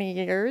 20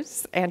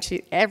 years, and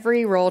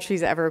every role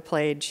she's ever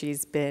played,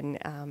 she's been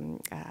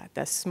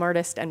the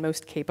smartest and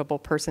most capable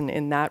person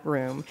in that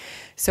room.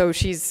 So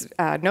she's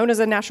known as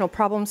a national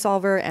problem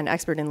solver and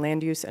expert in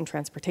land use and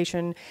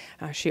transportation.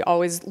 She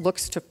always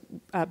looks to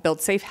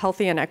build safe,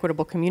 healthy, and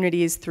equitable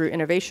communities through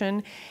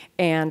innovation.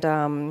 And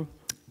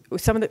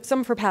some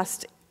of her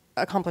past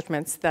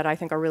accomplishments that I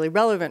think are really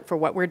relevant for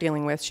what we're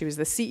dealing with. She was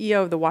the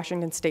CEO of the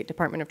Washington State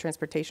Department of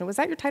Transportation. Was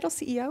that your title,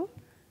 CEO?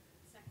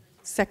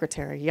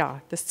 Secretary, yeah.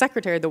 The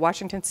Secretary of the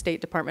Washington State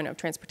Department of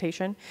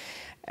Transportation.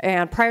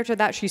 And prior to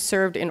that, she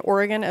served in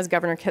Oregon as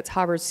Governor Kit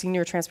Haber's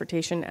Senior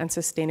Transportation and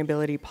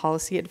Sustainability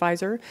Policy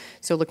Advisor,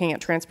 so looking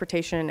at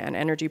transportation and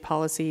energy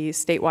policy,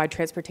 statewide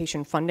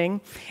transportation funding,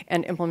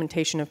 and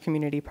implementation of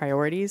community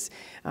priorities.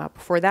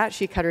 Before that,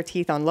 she cut her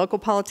teeth on local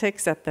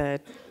politics at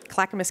the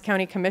Clackamas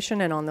County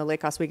Commission and on the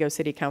Lake Oswego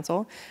City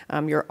Council.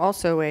 You're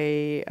also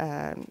a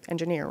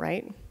engineer,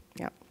 right?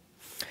 Yeah.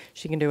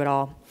 She can do it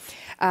all.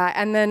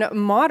 And then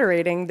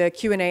moderating the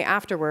Q&A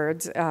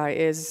afterwards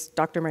is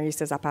Dr.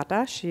 Marisa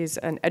Zapata. She's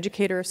an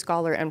educator,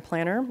 scholar, and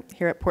planner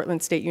here at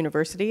Portland State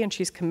University, and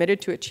she's committed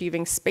to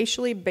achieving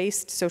spatially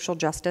based social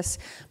justice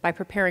by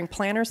preparing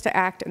planners to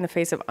act in the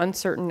face of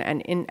uncertain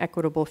and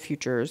inequitable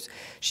futures.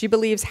 She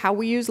believes how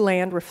we use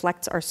land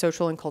reflects our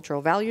social and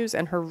cultural values,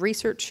 and her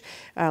research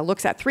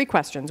looks at 3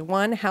 questions.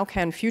 1, how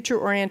can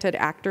future-oriented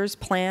actors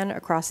plan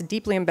across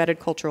deeply embedded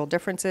cultural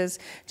differences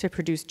to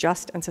produce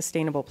just and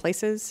sustainable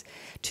places?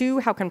 2,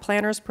 how can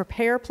planners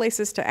prepare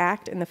places to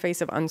act in the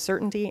face of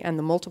uncertainty and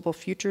the multiple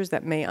futures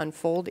that may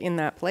unfold in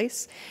that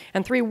place?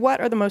 And 3, what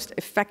are the most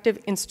effective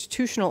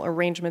institutional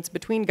arrangements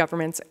between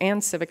governments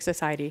and civic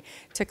society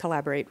to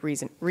collaborate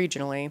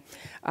regionally?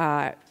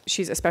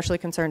 She's especially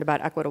concerned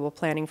about equitable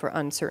planning for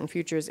uncertain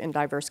futures in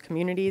diverse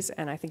communities,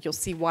 and I think you'll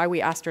see why we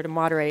asked her to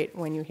moderate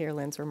when you hear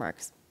Lynn's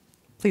remarks.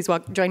 Please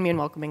join me in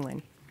welcoming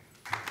Lynn.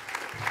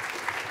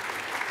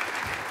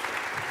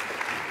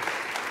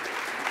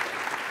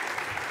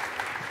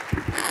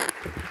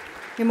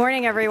 Good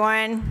morning,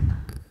 everyone.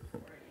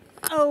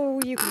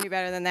 Oh, you can do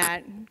better than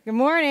that. Good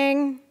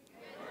morning.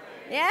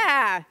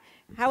 Yeah.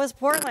 How was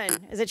Portland?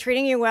 Is it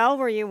treating you well?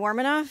 Were you warm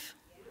enough?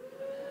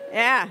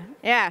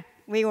 Yeah.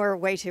 We were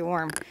way too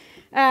warm.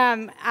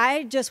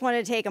 I just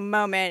want to take a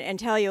moment and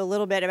tell you a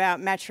little bit about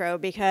Metro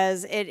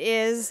because it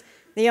is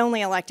the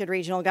only elected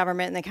regional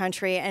government in the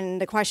country,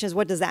 and the question is,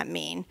 what does that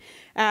mean?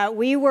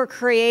 We were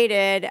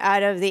created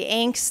out of the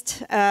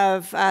angst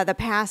of the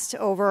past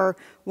over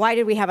why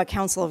did we have a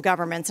Council of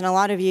Governments, and a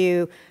lot of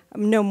you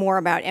know more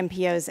about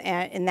MPOs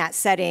in that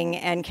setting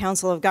and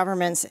Council of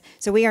Governments.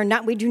 So we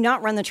do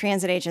not run the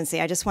transit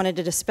agency. I just wanted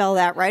to dispel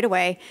that right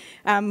away.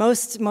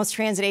 Most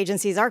transit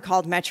agencies are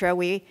called Metro.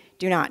 We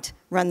do not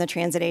run the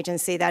transit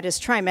agency. That is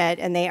TriMet,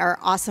 and they are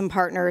awesome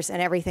partners in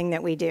everything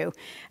that we do.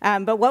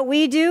 But what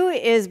we do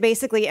is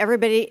basically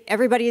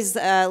everybody's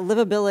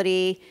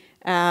livability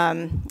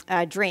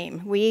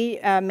dream. We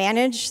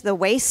manage the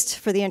waste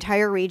for the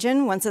entire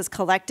region. Once it's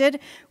collected,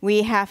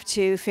 we have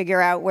to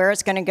figure out where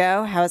it's going to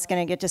go, how it's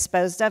going to get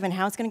disposed of, and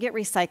how it's going to get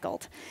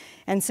recycled.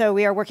 And so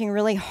we are working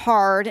really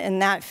hard in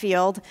that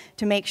field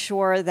to make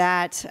sure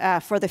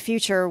that for the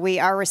future we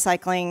are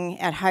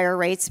recycling at higher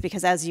rates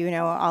because, as you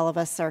know, all of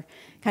us are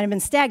kind of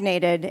been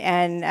stagnated,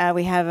 and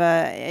we have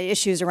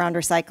issues around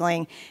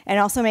recycling, and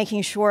also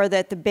making sure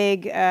that the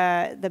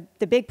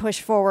big push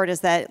forward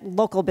is that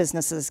local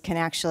businesses can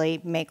actually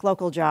make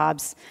local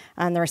jobs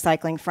on the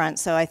recycling front.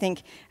 So I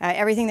think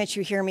everything that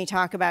you hear me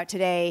talk about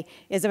today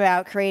is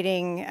about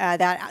creating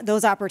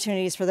those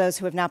opportunities for those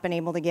who have not been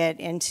able to get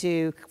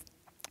into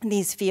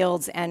these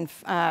fields, and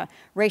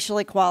racial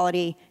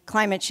equality,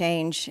 climate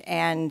change,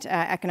 and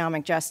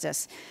economic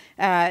justice.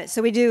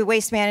 So we do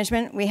waste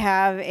management. We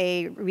have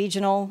a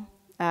regional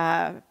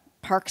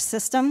park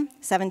system,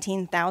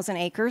 17,000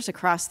 acres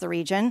across the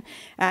region,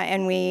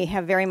 and we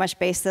have very much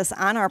based this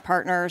on our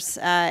partners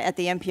at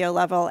the MPO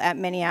level at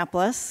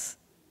Minneapolis.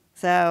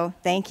 So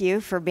thank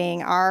you for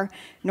being our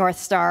North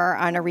Star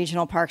on a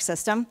regional park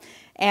system.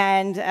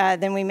 And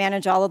then we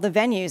manage all of the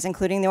venues,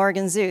 including the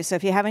Oregon Zoo. So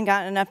if you haven't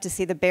gotten enough to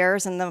see the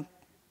bears in the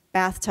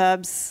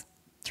bathtubs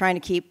trying to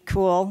keep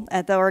cool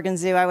at the Oregon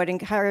Zoo, I would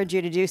encourage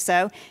you to do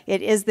so.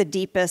 It is the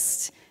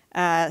deepest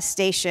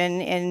station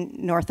in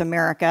North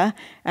America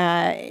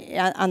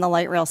on the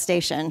light rail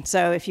station.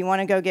 So if you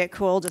want to go get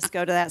cool, just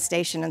go to that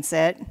station and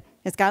sit.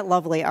 It's got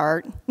lovely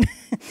art,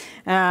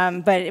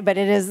 but it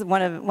is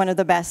one of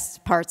the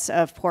best parts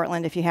of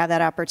Portland if you have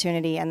that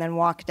opportunity, and then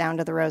walk down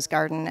to the Rose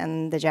Garden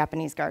and the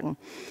Japanese Garden.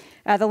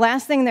 The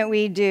last thing that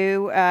we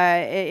do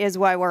is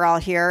why we're all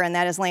here, and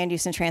that is land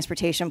use and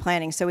transportation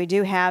planning. So we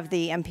do have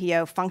the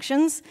MPO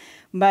functions,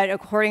 but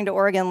according to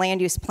Oregon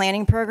Land Use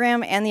Planning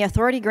Program and the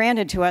authority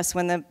granted to us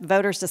when the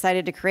voters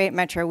decided to create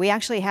Metro, we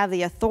actually have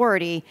the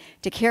authority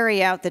to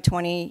carry out the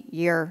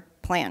 20-year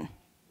plan.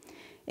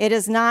 It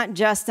is not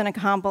just a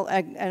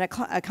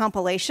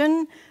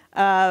compilation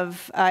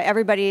of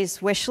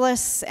everybody's wish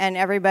lists and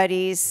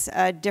everybody's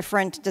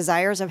different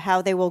desires of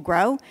how they will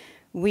grow.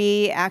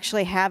 We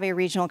actually have a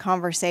regional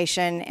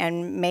conversation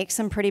and make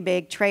some pretty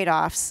big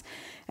trade-offs.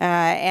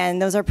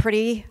 And those are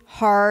pretty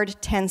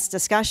hard, tense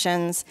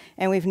discussions,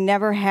 and we've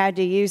never had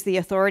to use the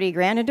authority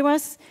granted to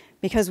us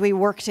because we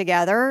work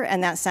together,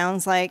 and that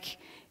sounds like,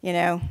 you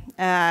know,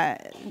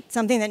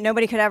 something that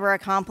nobody could ever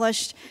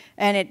accomplish,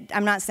 and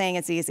I'm not saying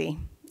it's easy.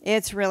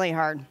 It's really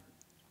hard.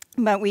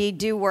 But we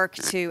do work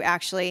to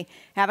actually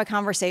have a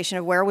conversation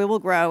of where we will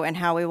grow and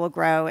how we will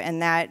grow,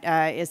 and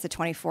that is the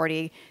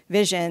 2040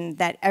 vision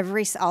that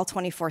all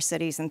 24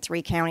 cities and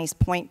 3 counties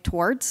point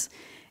towards,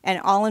 and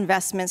all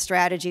investment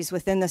strategies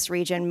within this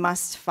region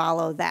must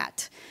follow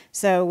that.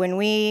 So when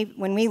we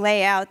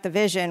lay out the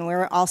vision,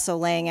 we're also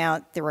laying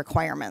out the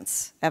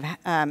requirements of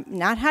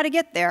not how to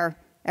get there.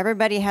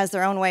 Everybody has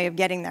their own way of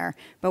getting there,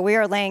 but we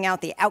are laying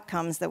out the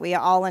outcomes that we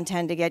all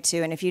intend to get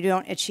to, and if you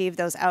don't achieve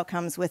those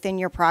outcomes within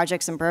your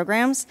projects and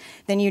programs,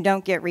 then you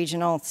don't get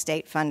regional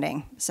state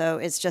funding. So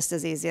it's just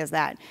as easy as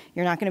that.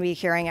 You're not going to be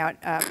carrying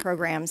out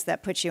programs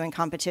that put you in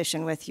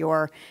competition with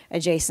your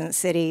adjacent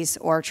cities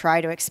or try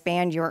to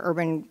expand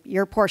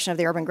your portion of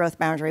the urban growth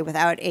boundary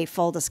without a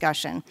full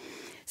discussion.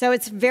 So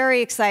it's very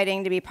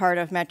exciting to be part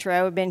of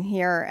Metro. I've been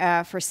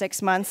here for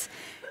 6 months,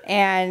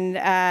 and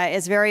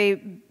it's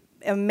very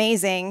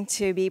amazing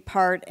to be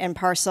part and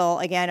parcel,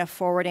 again, of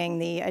forwarding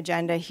the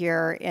agenda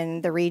here in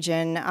the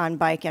region on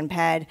bike and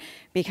ped,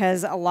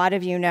 because a lot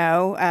of you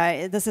know,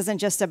 this isn't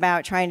just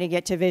about trying to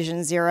get to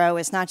Vision Zero.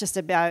 It's not just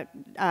about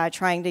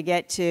trying to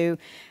get to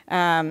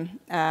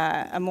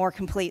a more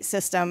complete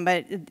system,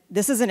 but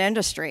this is an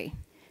industry,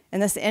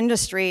 and this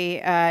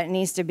industry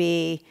needs to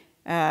be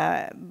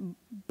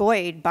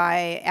buoyed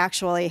by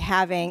actually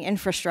having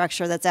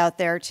infrastructure that's out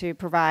there to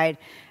provide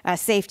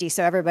safety,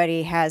 so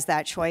everybody has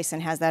that choice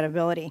and has that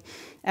ability.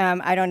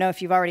 I don't know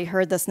if you've already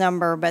heard this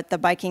number, but the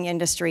biking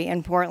industry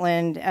in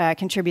Portland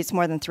contributes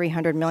more than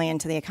 $300 million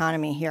to the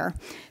economy here.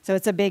 So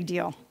it's a big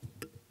deal.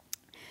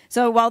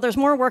 So while there's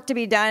more work to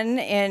be done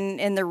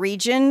in the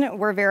region,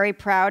 we're very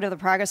proud of the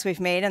progress we've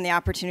made and the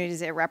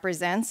opportunities it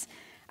represents.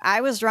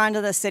 I was drawn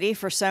to the city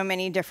for so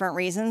many different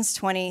reasons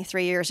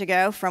 23 years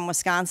ago from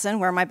Wisconsin,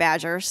 where my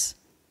Badgers.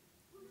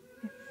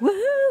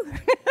 Woohoo!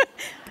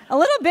 A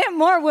little bit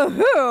more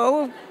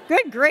woohoo.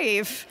 Good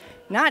grief.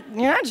 You're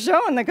not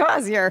showing the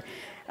cause here.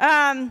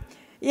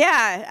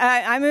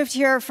 I moved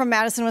here from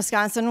Madison,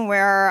 Wisconsin,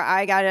 where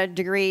I got a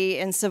degree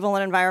in civil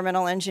and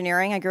environmental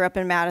engineering. I grew up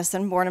in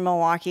Madison, born in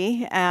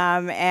Milwaukee,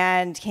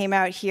 and came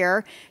out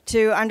here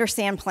to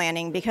understand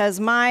planning, because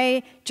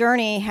my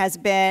journey has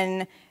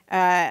been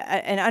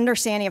an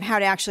understanding of how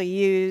to actually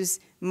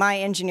use my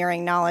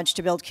engineering knowledge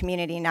to build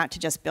community, not to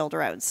just build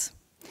roads.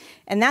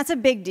 And that's a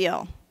big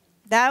deal.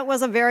 That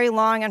was a very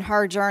long and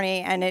hard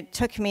journey, and it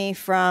took me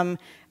from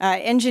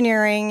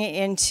engineering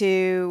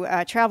into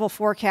travel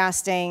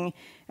forecasting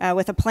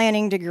with a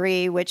planning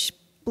degree, which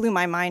blew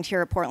my mind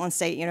here at Portland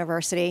State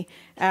University,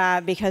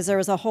 because there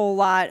was a whole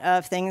lot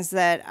of things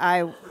that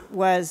I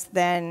was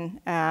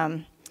then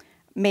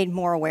made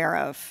more aware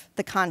of.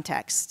 The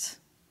context,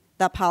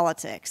 the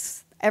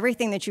politics,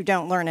 everything that you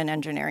don't learn in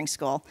engineering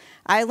school.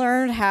 I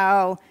learned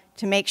how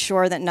to make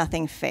sure that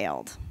nothing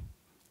failed,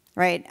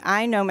 right?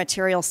 I know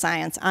material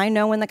science. I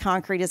know when the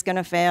concrete is going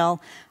to fail.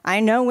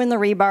 I know when the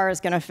rebar is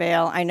going to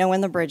fail. I know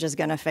when the bridge is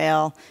going to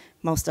fail,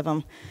 most of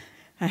them,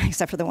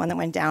 except for the one that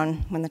went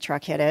down when the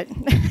truck hit it.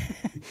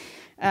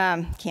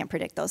 Can't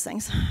predict those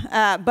things.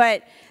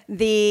 But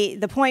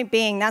the point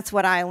being, that's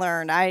what I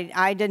learned.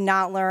 I did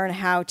not learn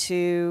how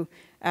to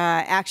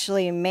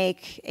actually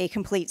make a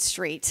complete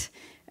street.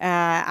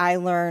 I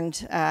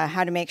learned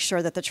how to make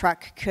sure that the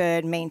truck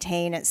could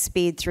maintain its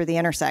speed through the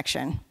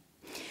intersection.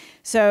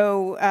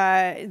 So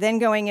then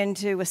going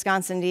into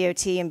Wisconsin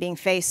DOT and being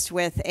faced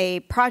with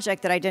a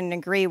project that I didn't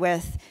agree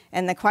with,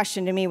 and the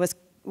question to me was,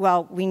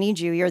 well, we need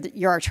you.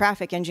 You're our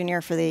traffic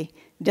engineer for the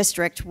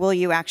district. Will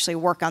you actually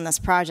work on this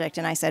project?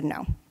 And I said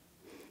no.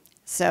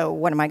 So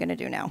what am I going to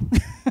do now?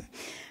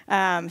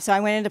 So I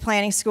went into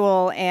planning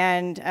school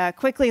and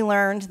quickly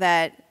learned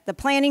that the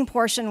planning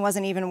portion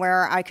wasn't even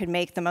where I could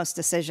make the most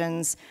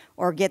decisions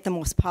or get the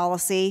most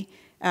policy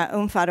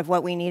oomph out of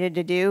what we needed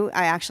to do.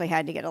 I actually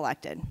had to get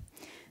elected.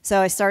 So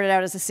I started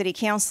out as a city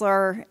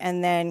councilor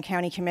and then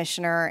county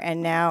commissioner,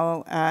 and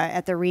now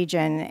at the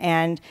region.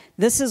 And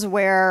this is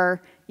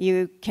where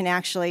you can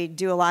actually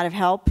do a lot of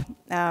help,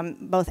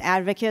 both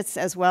advocates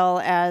as well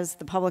as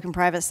the public and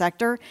private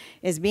sector,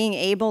 is being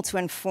able to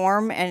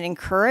inform and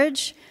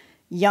encourage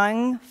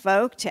young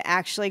folk to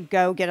actually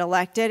go get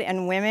elected.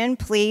 And women,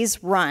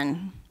 please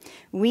run.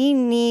 We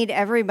need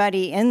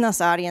everybody in this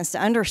audience to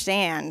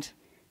understand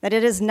that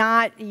it's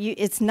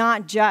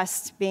not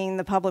just being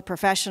the public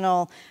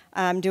professional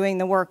doing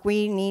the work.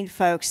 We need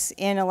folks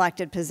in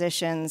elected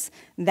positions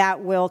that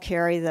will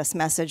carry this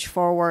message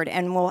forward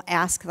and will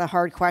ask the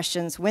hard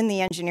questions when the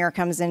engineer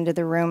comes into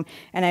the room.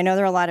 And I know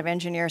there are a lot of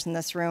engineers in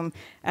this room,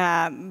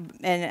 and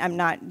I'm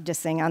not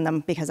dissing on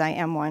them because I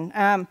am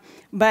one.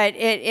 But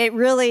it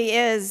really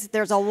is,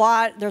 there's a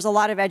lot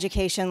of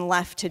education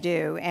left to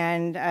do,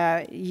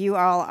 and you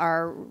all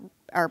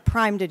are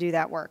primed to do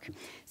that work.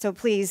 So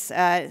please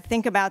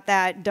think about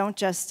that. Don't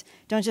just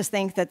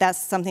think that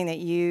that's something that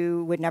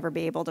you would never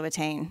be able to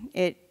attain.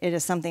 It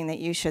is something that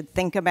you should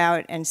think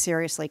about and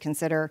seriously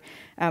consider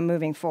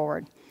moving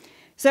forward.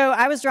 So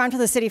I was drawn to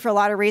the city for a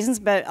lot of reasons,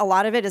 but a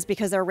lot of it is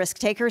because there are risk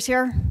takers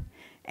here.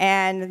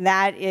 And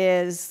that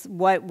is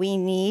what we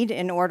need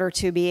in order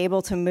to be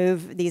able to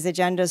move these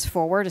agendas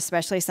forward,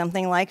 especially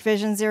something like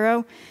Vision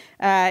Zero.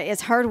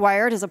 It's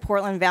hardwired as a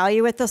Portland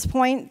value at this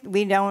point.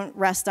 We don't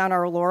rest on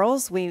our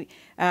laurels. We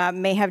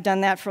may have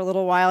done that for a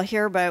little while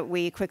here, but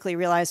we quickly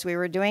realized we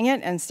were doing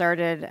it and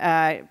started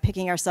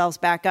picking ourselves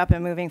back up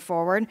and moving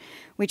forward.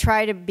 We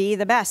try to be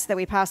the best that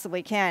we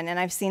possibly can, and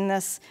I've seen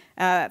this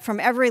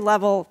from every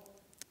level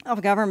of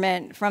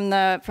government, from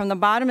the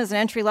bottom as an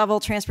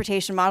entry-level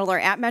transportation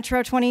modeler at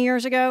Metro 20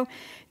 years ago,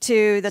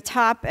 to the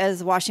top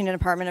as Washington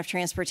Department of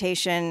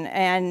Transportation,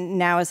 and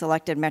now as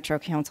elected Metro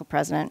Council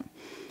President.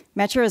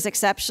 Metro is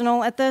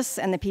exceptional at this,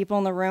 and the people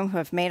in the room who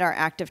have made our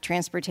active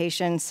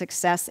transportation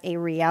success a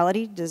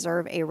reality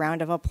deserve a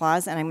round of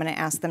applause, and I'm going to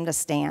ask them to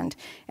stand.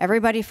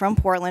 Everybody from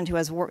Portland who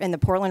has in the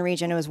Portland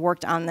region who has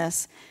worked on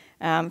this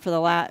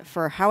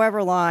for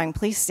however long,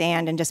 please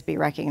stand and just be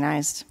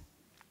recognized.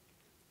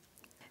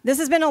 This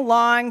has been a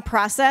long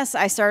process.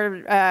 I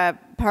started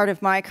part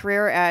of my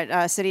career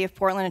at City of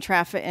Portland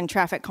in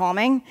traffic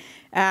calming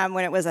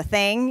when it was a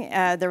thing.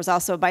 There was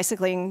also a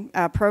bicycling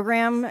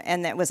program,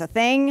 and that was a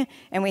thing.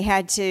 And we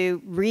had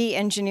to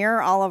re-engineer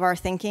all of our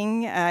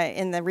thinking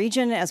in the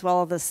region as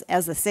well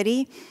as the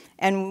city.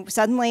 And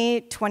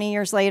suddenly, 20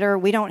 years later,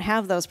 we don't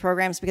have those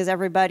programs because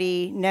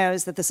everybody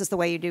knows that this is the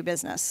way you do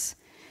business.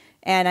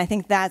 And I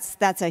think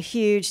that's a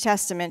huge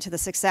testament to the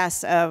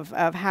success of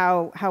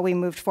how we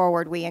moved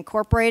forward. We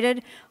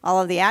incorporated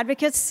all of the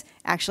advocates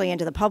actually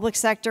into the public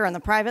sector and the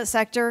private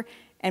sector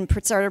and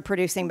started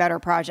producing better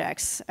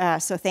projects.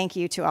 So thank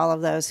you to all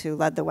of those who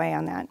led the way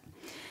on that.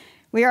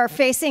 We are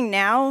facing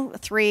now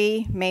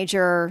 3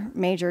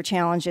 major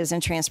challenges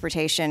in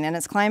transportation, and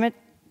it's climate,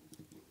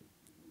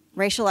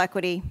 racial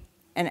equity,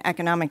 and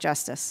economic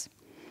justice.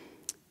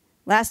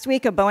 Last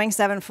week, a Boeing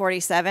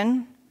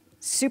 747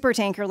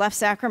 supertanker left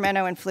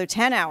Sacramento and flew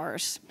 10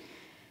 hours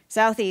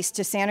southeast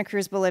to Santa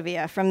Cruz,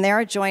 Bolivia. From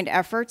there, it joined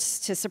efforts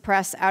to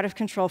suppress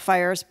out-of-control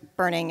fires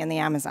burning in the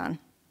Amazon.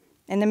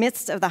 In the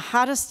midst of the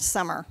hottest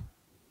summer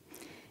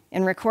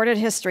in recorded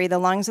history, the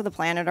lungs of the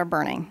planet are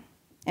burning.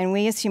 And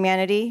we as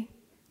humanity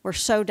were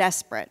so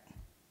desperate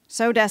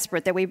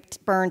that we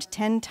burned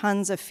 10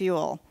 tons of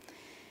fuel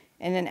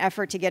in an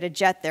effort to get a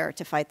jet there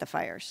to fight the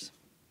fires.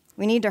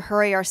 We need to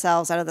hurry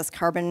ourselves out of this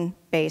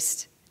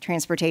carbon-based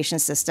transportation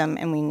system,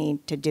 and we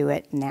need to do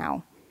it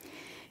now.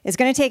 It's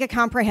going to take a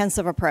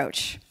comprehensive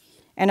approach.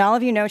 And all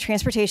of you know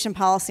transportation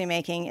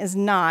policymaking is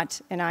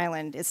not an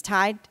island. It's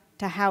tied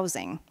to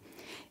housing.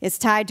 It's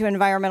tied to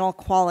environmental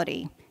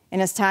quality,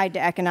 and it's tied to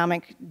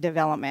economic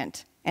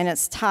development, and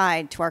it's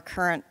tied to our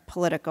current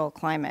political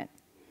climate.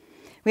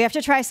 We have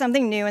to try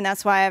something new, and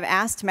that's why I've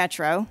asked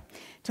Metro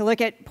to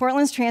look at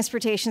Portland's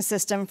transportation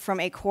system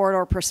from a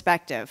corridor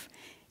perspective.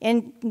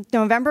 In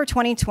November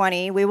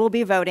 2020, we will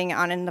be voting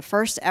on the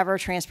first ever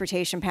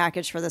transportation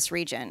package for this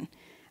region.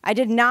 I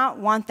did not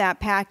want that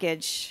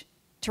package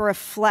to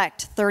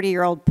reflect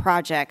 30-year-old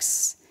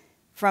projects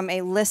from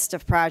a list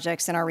of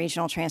projects in our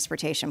regional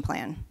transportation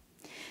plan.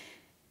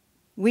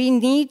 We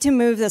need to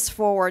move this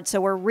forward, so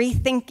we're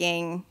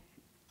rethinking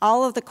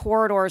all of the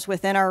corridors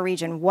within our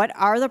region. What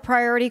are the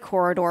priority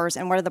corridors,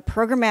 and what are the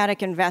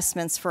programmatic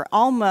investments for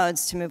all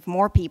modes to move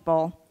more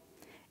people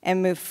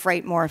and move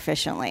freight more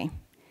efficiently?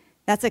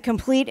 That's a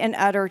complete and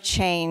utter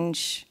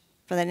change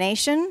for the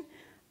nation,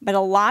 but a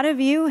lot of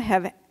you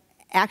have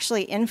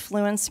actually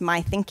influenced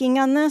my thinking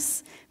on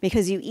this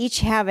because you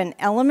each have an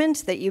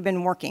element that you've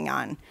been working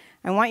on.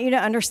 I want you to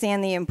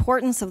understand the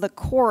importance of the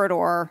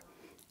corridor,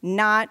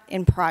 not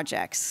in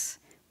projects.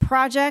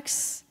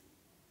 Projects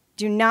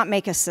do not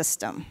make a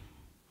system,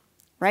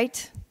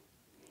 right?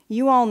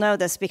 You all know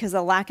this because of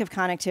the lack of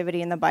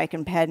connectivity in the bike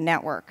and ped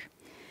network.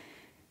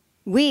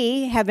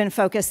 We have been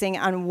focusing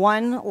on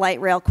one light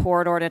rail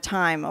corridor at a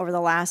time over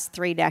the last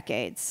 3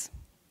 decades,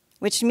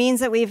 which means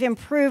that we've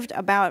improved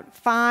about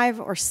 5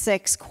 or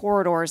 6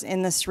 corridors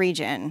in this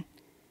region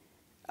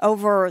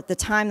over the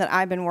time that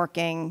I've been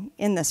working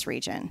in this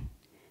region.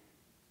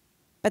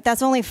 But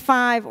that's only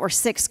 5 or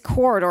 6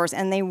 corridors,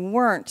 and they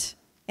weren't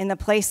in the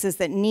places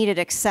that needed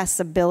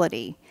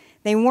accessibility.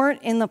 They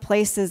weren't in the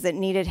places that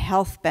needed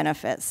health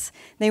benefits.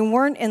 They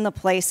weren't in the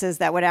places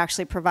that would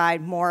actually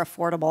provide more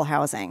affordable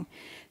housing.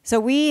 So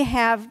we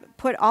have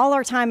put all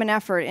our time and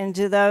effort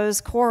into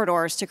those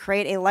corridors to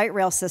create a light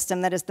rail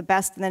system that is the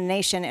best in the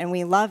nation, and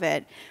we love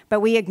it, but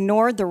we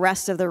ignored the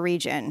rest of the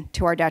region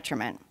to our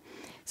detriment.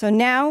 So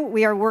now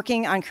we are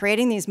working on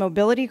creating these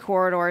mobility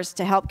corridors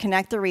to help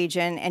connect the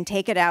region and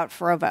take it out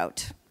for a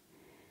vote.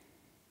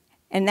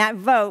 And that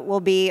vote will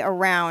be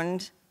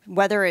around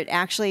whether it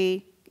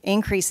actually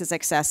increases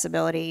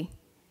accessibility,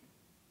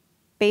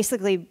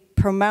 basically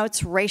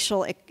promotes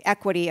racial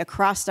equity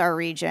across our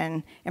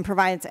region, and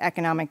provides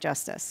economic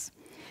justice.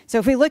 So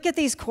if we look at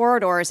these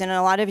corridors, and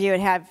a lot of you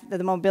would have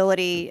the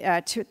mobility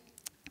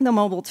the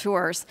mobile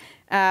tours.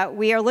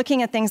 We are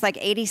looking at things like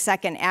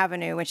 82nd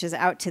Avenue, which is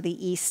out to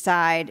the east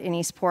side in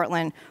East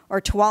Portland,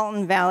 or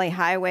Tualatin Valley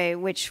Highway,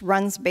 which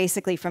runs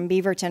basically from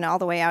Beaverton all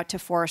the way out to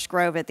Forest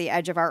Grove at the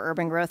edge of our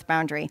urban growth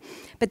boundary.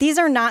 But these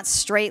are not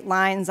straight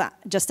lines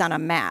just on a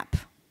map,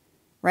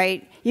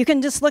 right? You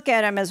can just look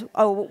at them as,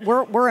 oh,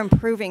 we're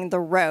improving the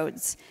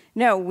roads.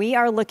 No, we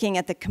are looking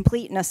at the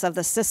completeness of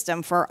the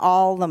system for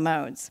all the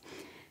modes.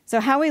 So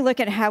how we look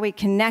at how we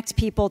connect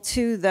people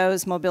to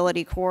those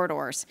mobility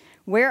corridors.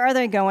 Where are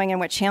they going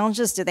and what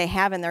challenges do they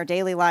have in their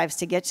daily lives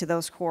to get to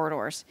those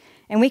corridors?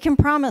 And we can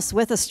promise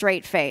with a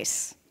straight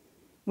face,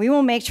 we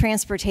will make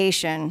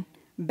transportation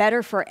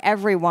better for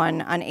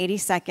everyone on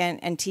 82nd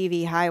and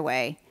TV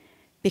Highway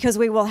because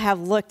we will have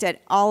looked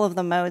at all of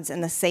the modes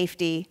and the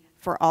safety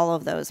for all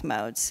of those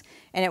modes.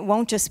 And it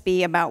won't just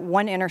be about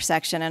one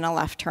intersection and a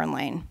left turn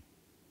lane.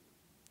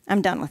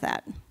 I'm done with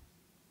that.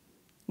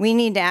 We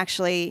need to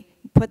actually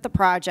put the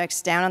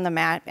projects down on the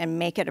map and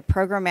make it a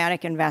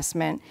programmatic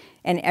investment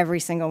in every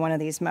single one of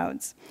these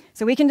modes.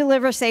 So we can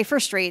deliver safer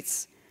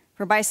streets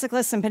for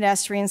bicyclists and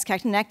pedestrians,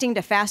 connecting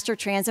to faster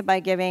transit by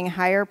giving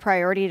higher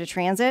priority to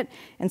transit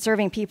and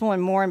serving people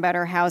in more and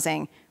better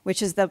housing,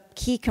 which is the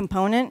key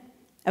component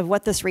of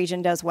what this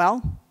region does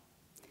well,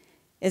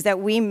 is that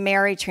we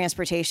marry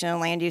transportation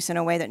and land use in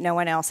a way that no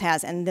one else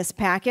has. And this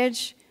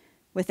package,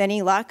 with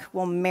any luck,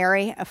 will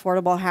marry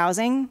affordable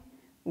housing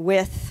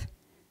with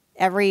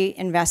every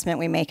investment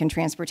we make in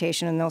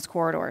transportation in those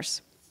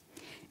corridors.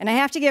 And I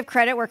have to give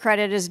credit where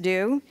credit is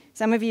due.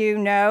 Some of you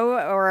know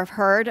or have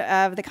heard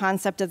of the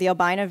concept of the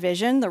Albina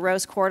Vision, the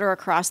Rose Corridor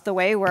across the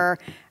way where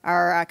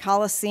our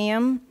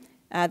Coliseum,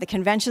 the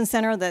Convention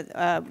Center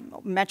that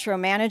Metro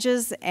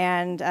manages,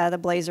 and the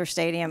Blazer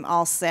Stadium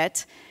all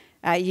sit.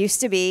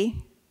 Used to be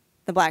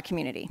the Black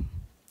community.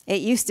 It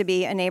used to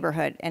be a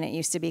neighborhood, and it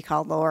used to be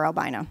called Lower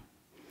Albina.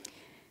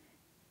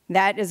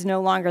 That is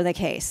no longer the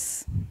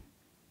case.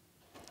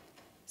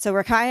 So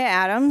Rakaya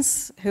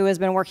Adams, who has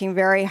been working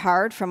very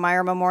hard from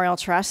Meyer Memorial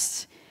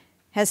Trust,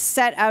 has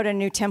set out a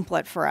new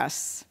template for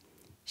us.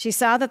 She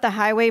saw that the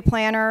highway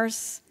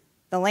planners,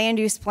 the land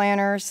use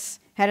planners,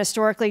 had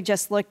historically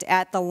just looked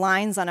at the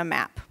lines on a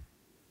map,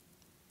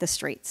 the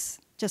streets,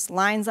 just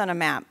lines on a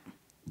map,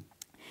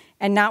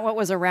 and not what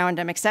was around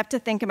them, except to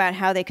think about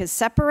how they could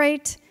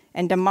separate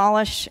and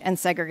demolish and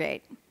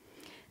segregate.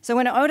 So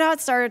when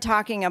ODOT started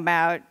talking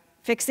about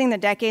fixing the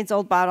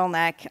decades-old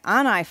bottleneck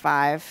on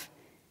I-5,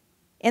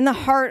 in the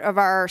heart of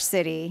our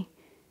city,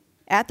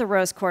 at the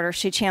Rose Quarter,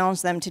 she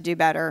challenged them to do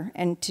better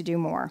and to do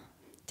more.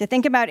 To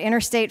think about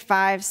Interstate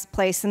 5's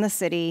place in the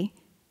city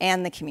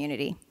and the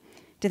community.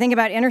 To think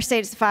about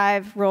Interstate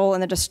 5's role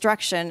in the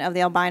destruction of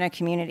the Albina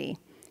community.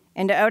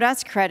 And to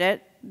ODOT's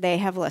credit, they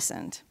have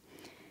listened.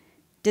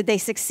 Did they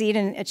succeed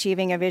in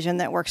achieving a vision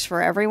that works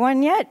for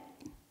everyone yet?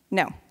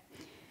 No.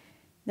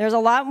 There's a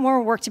lot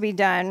more work to be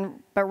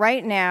done, but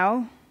right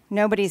now,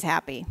 nobody's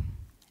happy.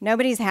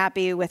 Nobody's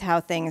happy with how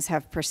things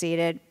have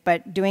proceeded,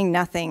 but doing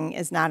nothing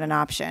is not an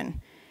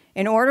option.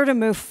 In order to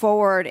move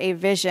forward a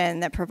vision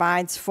that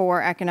provides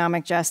for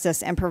economic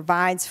justice and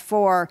provides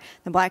for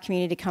the Black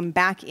community to come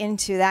back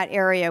into that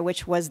area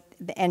which was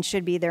and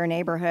should be their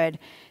neighborhood,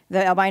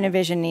 the Albina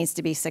vision needs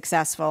to be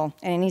successful,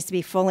 and it needs to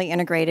be fully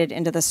integrated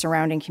into the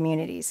surrounding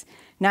communities.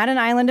 Not an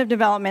island of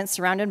development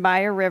surrounded by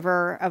a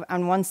river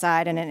on one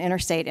side and an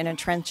interstate and a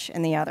trench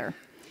in the other.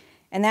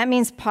 And that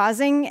means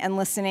pausing and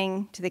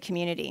listening to the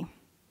community.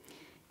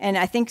 And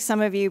I think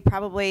some of you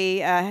probably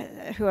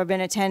who have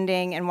been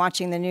attending and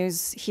watching the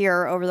news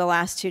here over the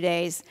last 2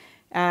 days,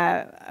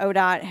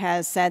 ODOT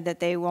has said that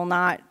they will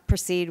not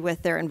proceed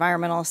with their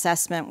environmental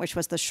assessment, which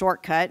was the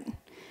shortcut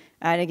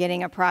to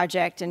getting a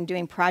project and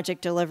doing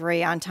project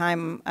delivery on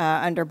time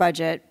under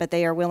budget, but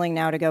they are willing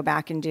now to go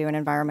back and do an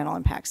environmental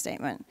impact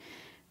statement,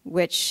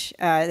 which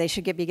they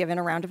should be given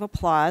a round of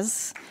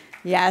applause.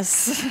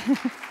 Yes.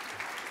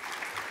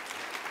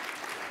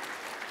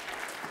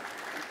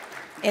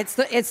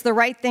 It's the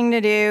right thing to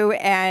do,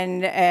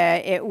 and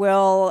it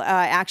will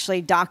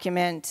actually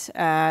document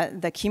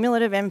the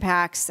cumulative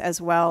impacts as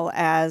well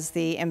as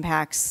the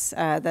impacts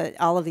that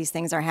all of these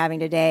things are having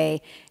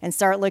today, and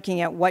start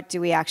looking at what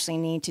do we actually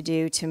need to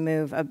do to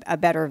move a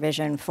better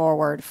vision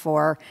forward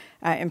for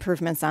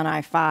improvements on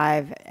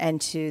I-5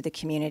 and to the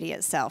community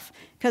itself.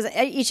 Because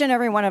each and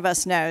every one of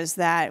us knows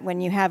that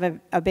when you have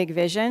a big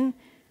vision,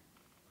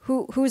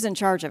 who's in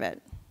charge of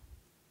it?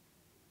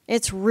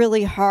 It's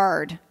really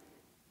hard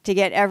to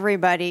get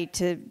everybody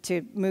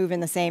to move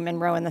in the same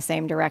and row in the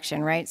same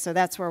direction, right? So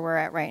that's where we're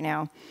at right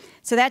now.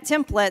 So that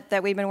template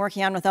that we've been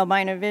working on with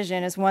Albina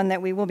Vision is one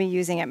that we will be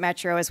using at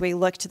Metro as we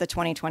look to the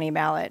 2020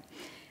 ballot.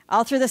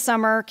 All through the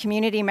summer,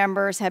 community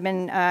members have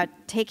been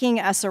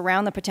taking us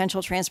around the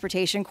potential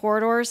transportation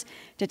corridors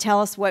to tell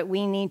us what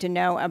we need to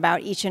know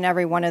about each and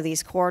every one of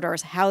these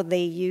corridors, how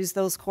they use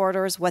those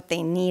corridors, what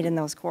they need in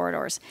those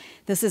corridors.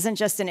 This isn't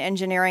just an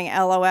engineering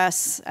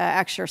LOS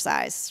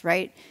exercise,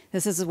 right?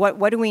 This is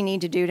what do we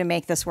need to do to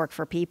make this work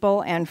for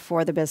people and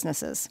for the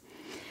businesses.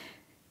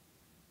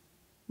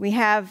 We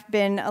have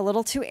been a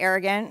little too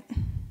arrogant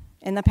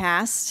in the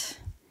past,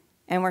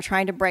 and we're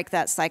trying to break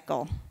that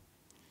cycle.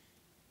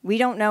 We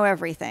don't know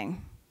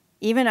everything.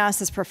 Even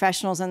us as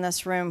professionals in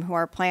this room who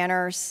are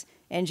planners,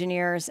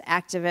 engineers,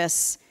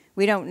 activists,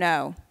 we don't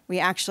know. We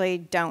actually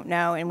don't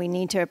know, and we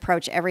need to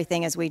approach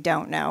everything as we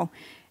don't know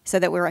so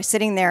that we're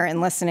sitting there and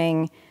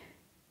listening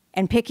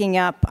and picking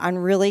up on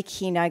really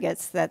key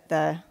nuggets that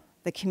the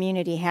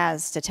community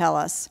has to tell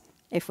us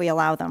if we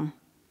allow them.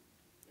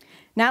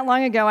 Not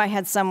long ago, I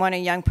had someone, a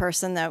young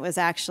person that was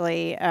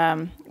actually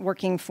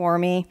working for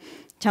me,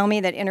 tell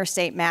me that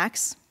Interstate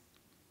Max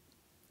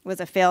was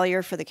a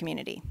failure for the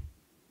community.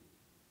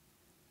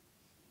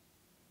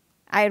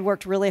 I had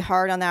worked really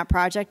hard on that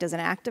project as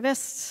an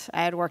activist.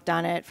 I had worked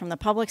on it from the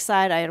public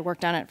side. I had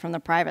worked on it from the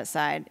private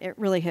side. It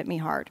really hit me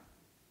hard.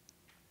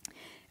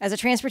 As a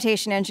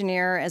transportation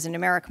engineer, as a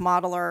numeric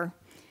modeler,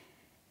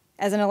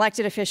 as an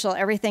elected official,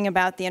 everything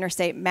about the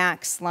Interstate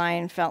Max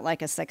line felt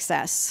like a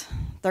success.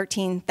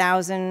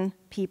 13,000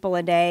 people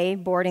a day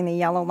boarding the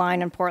yellow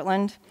line in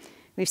Portland.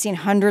 We've seen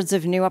hundreds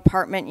of new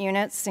apartment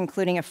units,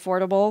 including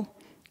affordable,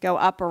 go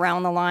up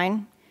around the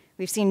line.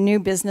 We've seen new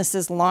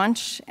businesses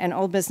launch and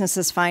old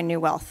businesses find new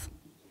wealth.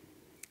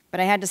 But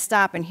I had to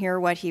stop and hear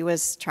what he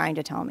was trying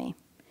to tell me.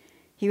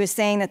 He was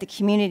saying that the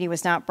community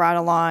was not brought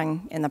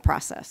along in the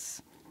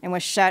process and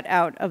was shut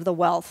out of the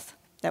wealth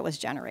that was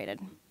generated.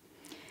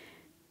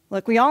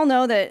 Look, we all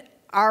know that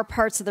there are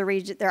parts of the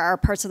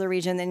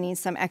region that need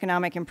some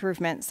economic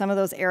improvement. Some of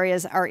those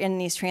areas are in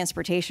these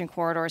transportation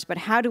corridors, but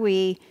how do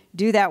we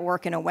do that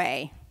work in a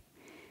way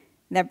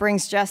that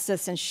brings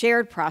justice and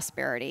shared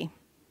prosperity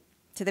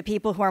to the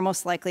people who are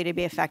most likely to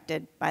be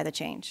affected by the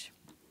change?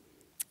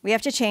 We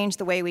have to change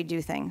the way we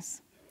do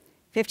things.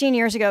 15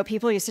 years ago,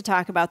 people used to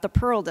talk about the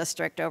Pearl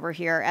District over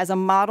here as a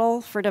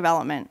model for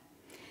development.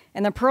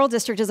 And the Pearl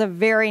District is a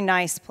very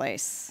nice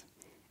place.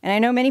 And I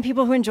know many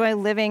people who enjoy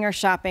living or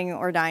shopping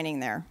or dining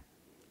there.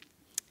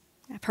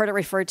 I've heard it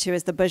referred to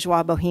as the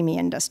bourgeois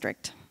bohemian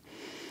district.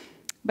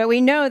 But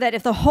we know that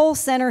if the whole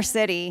center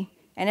city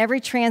and every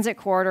transit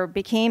corridor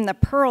became the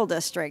Pearl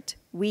District,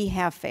 we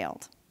have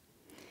failed.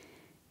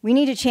 We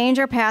need to change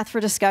our path for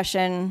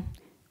discussion.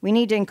 We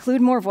need to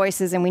include more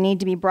voices, and we need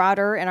to be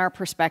broader in our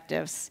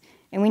perspectives.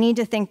 And we need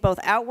to think both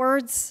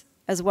outwards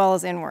as well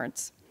as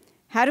inwards.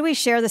 How do we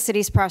share the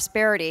city's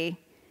prosperity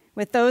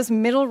with those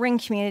middle ring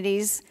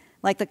communities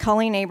like the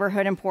Cully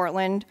neighborhood in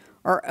Portland,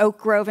 or Oak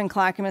Grove in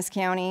Clackamas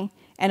County,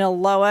 and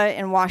Aloha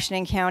in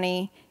Washington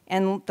County,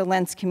 and the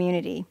Lentz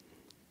community,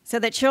 so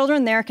that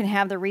children there can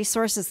have the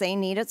resources they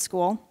need at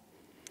school,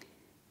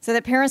 so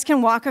that parents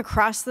can walk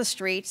across the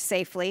street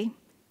safely,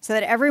 so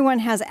that everyone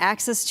has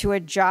access to a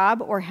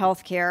job or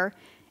health care,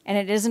 and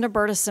it isn't a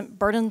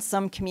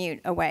burdensome commute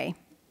away?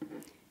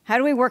 How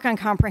do we work on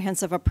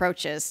comprehensive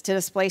approaches to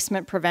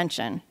displacement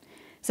prevention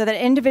so that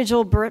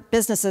individual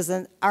businesses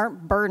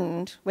aren't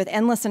burdened with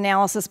endless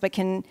analysis but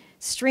can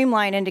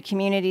streamline into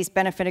communities'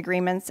 benefit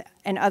agreements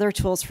and other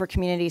tools for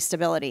community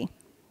stability?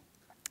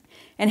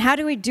 And how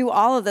do we do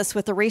all of this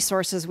with the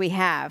resources we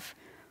have?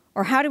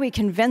 Or how do we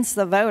convince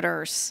the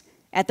voters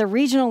at the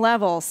regional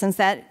level, since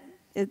that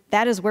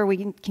is where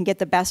we can get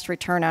the best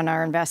return on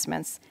our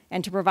investments,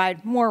 and to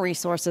provide more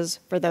resources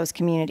for those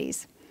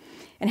communities?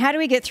 And how do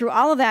we get through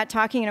all of that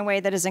talking in a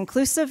way that is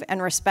inclusive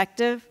and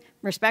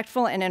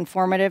respectful and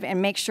informative,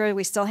 and make sure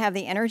we still have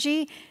the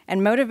energy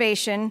and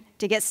motivation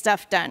to get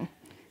stuff done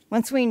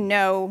once we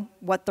know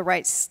what the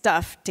right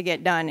stuff to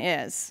get done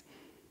is?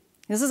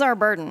 This is our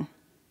burden.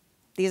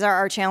 These are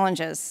our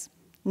challenges.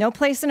 No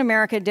place in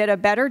America did a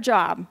better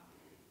job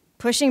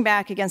pushing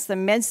back against the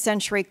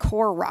mid-century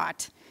core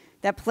rot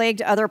that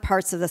plagued other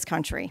parts of this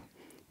country.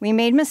 We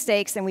made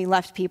mistakes and we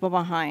left people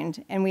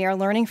behind, and we are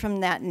learning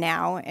from that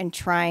now and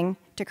trying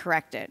to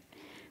correct it.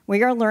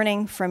 We are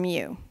learning from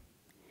you.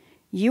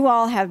 You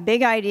all have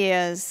big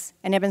ideas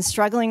and have been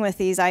struggling with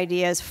these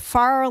ideas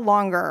far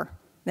longer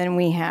than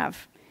we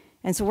have.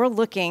 And so we're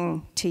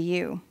looking to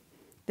you.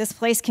 This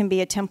place can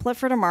be a template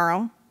for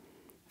tomorrow,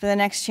 for the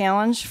next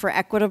challenge, for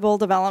equitable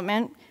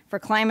development, for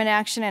climate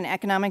action and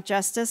economic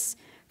justice,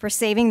 for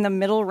saving the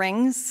middle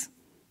rings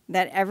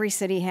that every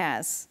city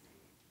has,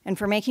 and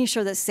for making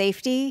sure that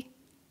safety,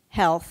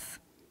 health,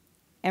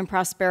 and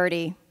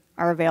prosperity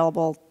are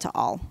available to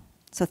all.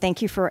 So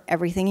thank you for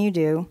everything you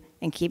do,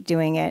 and keep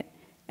doing it,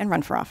 and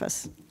run for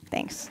office.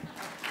 Thanks.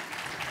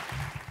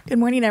 Good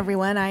morning,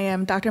 everyone. I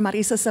am Dr.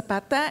 Marisa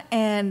Zapata,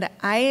 and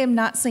I am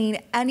not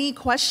seeing any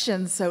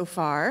questions so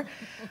far,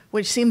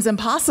 which seems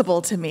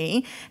impossible to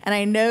me. And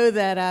I know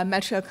that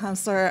Metro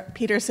Councilor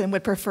Peterson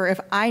would prefer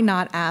if I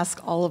not ask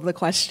all of the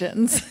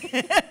questions.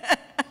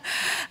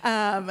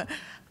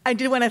 I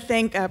do want to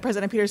thank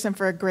President Peterson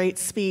for a great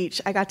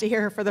speech. I got to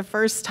hear her for the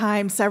first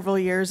time several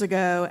years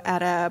ago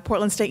at a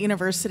Portland State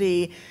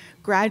University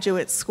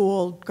graduate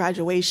school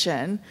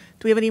graduation.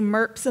 Do we have any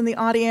MERPs in the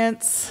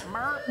audience?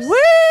 MERPs.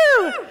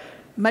 Woo!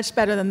 Much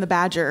better than the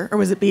Badger, or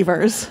was it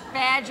Beavers?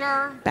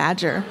 Badger.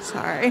 Badger,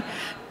 sorry.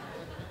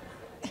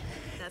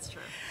 That's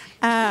true.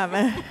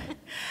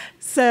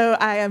 So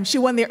she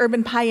won the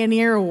Urban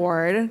Pioneer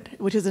Award,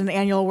 which is an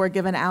annual award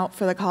given out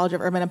for the College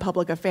of Urban and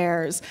Public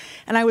Affairs.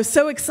 And I was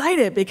so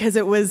excited because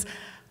it was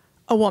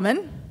a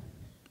woman,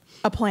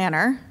 a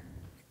planner,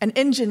 an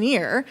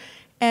engineer,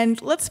 and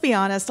let's be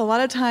honest, a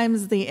lot of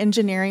times the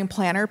engineering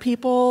planner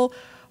people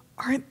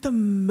aren't the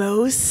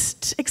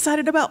most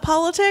excited about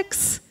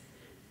politics,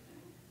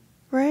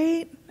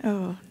 right?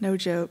 Oh, no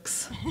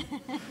jokes.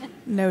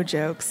 No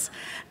jokes.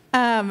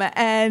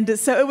 And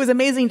so it was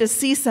amazing to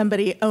see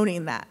somebody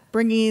owning that,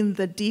 bringing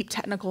the deep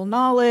technical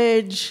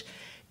knowledge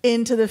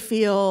into the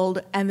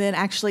field and then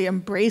actually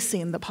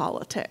embracing the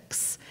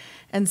politics.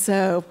 And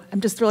so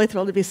I'm just really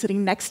thrilled to be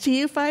sitting next to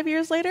you 5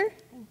 years later,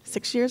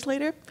 6 years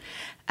later.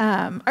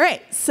 All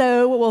right,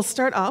 so we'll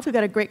start off. We've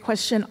got a great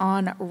question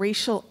on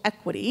racial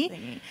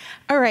equity.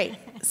 All right,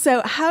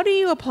 so how do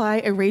you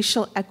apply a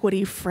racial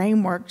equity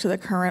framework to the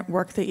current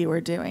work that you are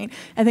doing?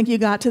 I think you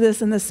got to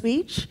this in the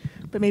speech,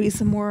 but maybe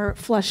some more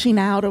fleshing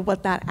out of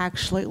what that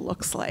actually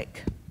looks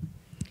like.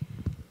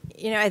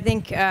 You know, I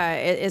think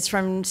it's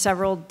from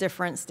several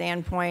different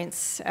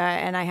standpoints,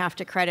 and I have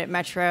to credit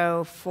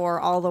Metro for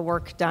all the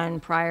work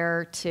done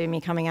prior to me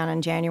coming on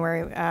in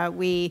January.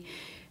 We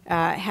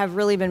have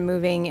really been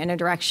moving in a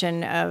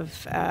direction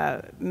of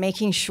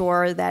making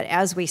sure that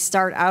as we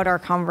start out our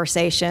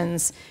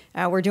conversations,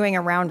 we're doing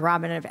a round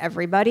robin of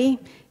everybody,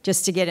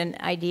 just to get an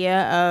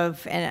idea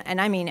of,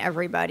 and I mean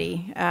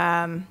everybody,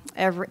 every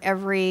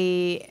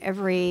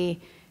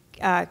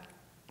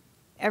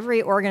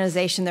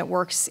organization that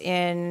works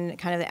in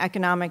kind of the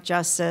economic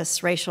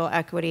justice, racial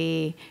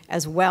equity,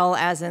 as well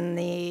as in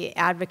the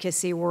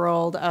advocacy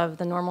world of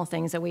the normal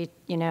things that we,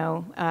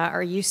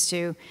 are used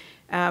to.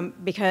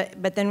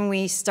 But then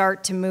we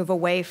start to move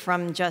away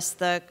from just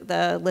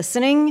the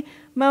listening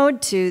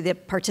mode to the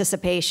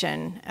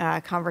participation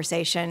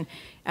conversation,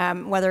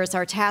 whether it's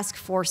our task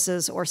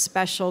forces or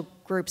special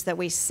groups that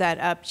we set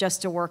up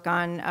just to work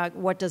on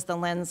what does the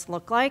lens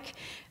look like.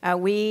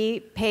 We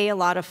pay a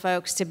lot of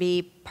folks to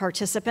be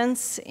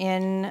participants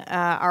in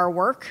our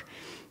work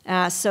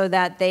so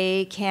that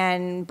they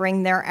can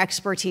bring their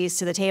expertise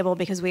to the table,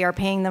 because we are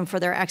paying them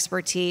for their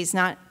expertise.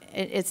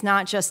 It's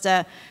not just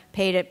a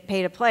pay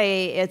to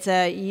play. It's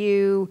a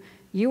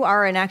you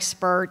are an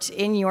expert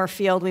in your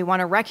field. We want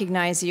to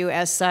recognize you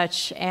as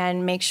such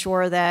and make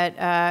sure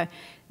that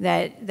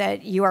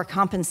that you are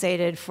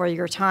compensated for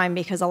your time,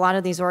 because a lot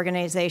of these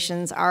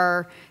organizations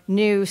are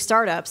new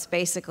startups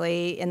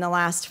basically in the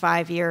last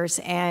 5 years,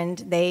 and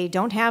they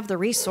don't have the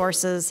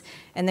resources,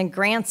 and then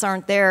grants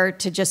aren't there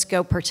to just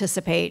go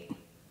participate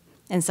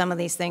in some of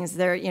these things.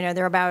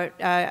 They're about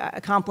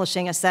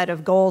accomplishing a set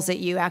of goals that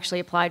you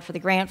actually applied for the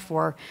grant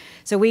for.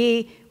 So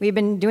we've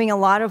been doing a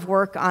lot of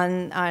work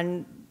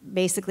on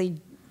basically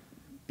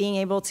being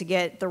able to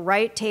get the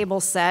right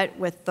table set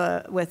with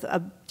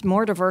a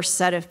more diverse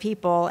set of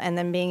people, and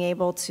then being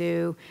able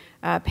to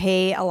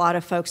pay a lot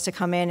of folks to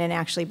come in and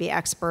actually be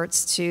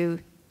experts to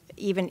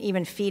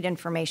even feed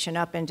information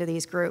up into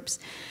these groups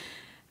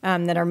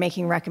that are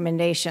making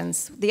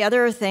recommendations. The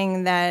other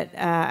thing that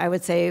I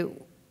would say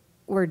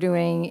we're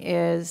doing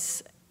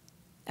is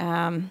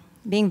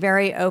being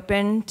very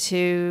open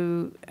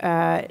to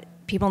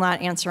people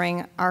not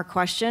answering our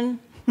question.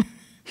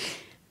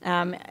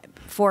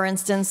 For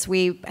instance,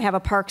 we have a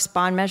parks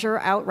bond measure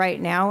out right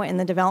now. In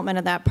the development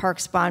of that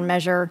parks bond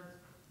measure,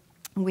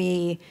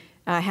 we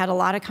had a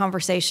lot of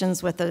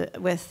conversations with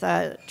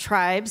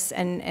tribes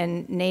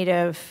and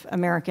Native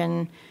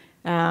American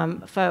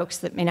folks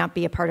that may not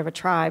be a part of a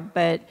tribe,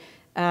 but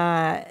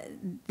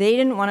they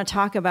didn't want to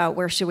talk about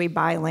where should we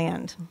buy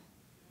land.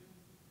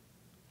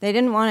 They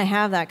didn't want to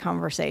have that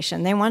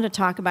conversation. They wanted to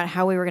talk about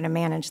how we were going to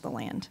manage the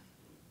land.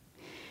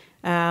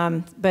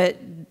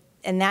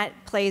 And that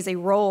plays a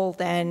role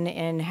then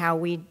in how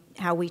we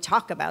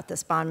talk about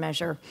this bond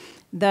measure.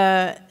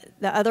 The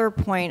other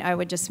point I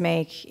would just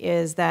make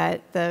is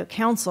that the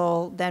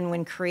council then,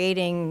 when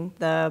creating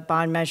the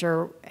bond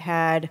measure,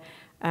 had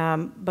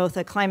both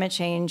a climate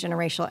change and a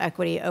racial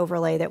equity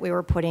overlay that we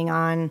were putting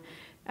on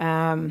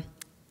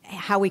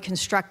how we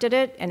constructed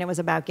it, and it was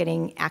about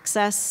getting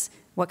access,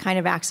 what kind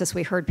of access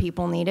we heard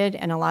people needed,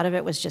 and a lot of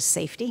it was just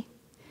safety.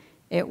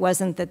 It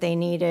wasn't that they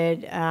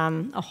needed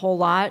a whole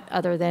lot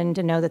other than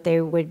to know that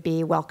they would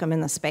be welcome in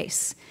the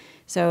space.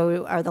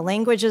 So are the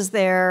languages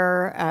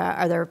there?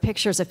 Are there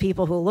pictures of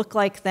people who look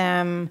like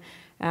them?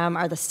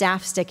 Are the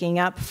staff sticking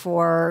up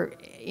for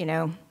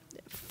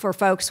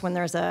folks when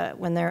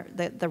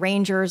the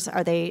rangers,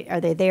 are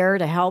they there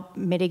to help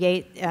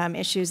mitigate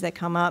issues that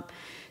come up?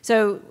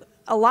 So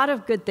a lot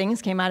of good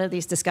things came out of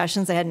these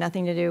discussions that had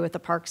nothing to do with the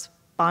parks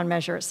bond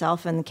measure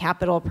itself and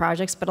capital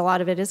projects, but a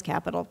lot of it is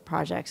capital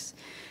projects.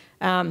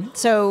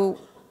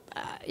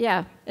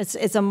 Yeah,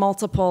 it's a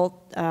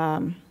multiple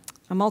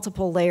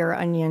layer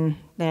onion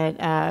that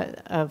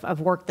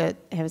of work that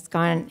has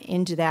gone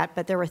into that.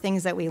 But there were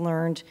things that we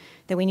learned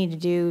that we need to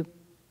do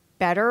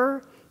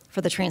better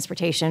for the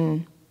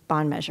transportation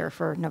bond measure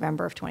for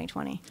November of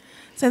 2020.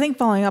 So I think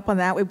following up on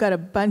that, we've got a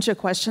bunch of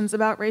questions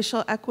about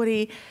racial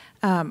equity.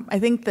 I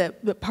think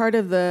that part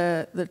of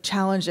the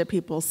challenge that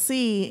people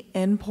see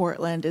in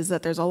Portland is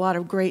that there's a lot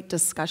of great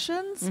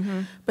discussions,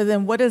 but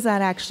then what does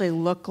that actually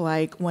look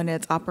like when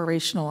it's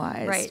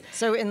operationalized? Right.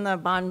 So in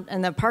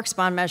the Parks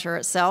bond measure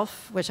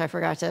itself, which I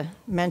forgot to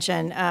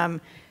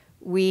mention,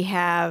 we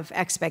have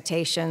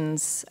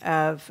expectations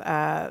of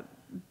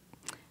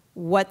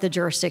what the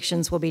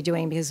jurisdictions will be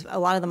doing, because a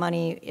lot of the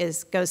money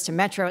goes to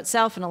Metro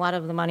itself, and a lot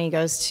of the money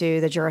goes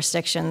to the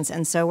jurisdictions.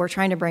 And so we're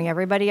trying to bring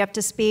everybody up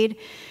to speed.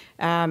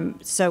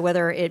 So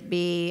whether it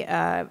be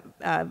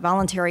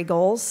voluntary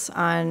goals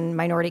on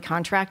minority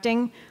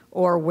contracting,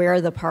 or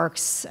where the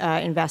parks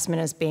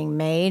investment is being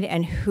made,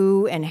 and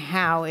who and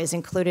how is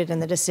included in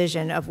the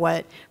decision of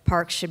what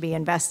parks should be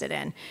invested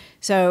in.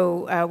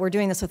 So we're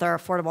doing this with our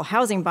affordable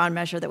housing bond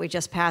measure that we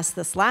just passed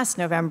this last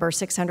November,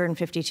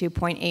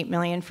 $652.8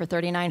 million for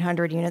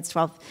 3,900 units,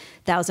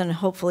 12,000.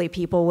 Hopefully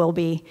people will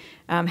be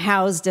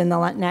housed in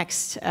the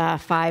next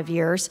 5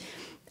 years.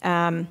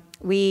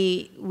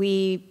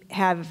 We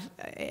have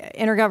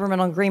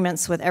intergovernmental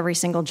agreements with every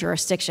single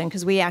jurisdiction,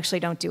 because we actually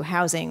don't do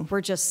housing.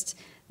 We're just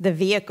the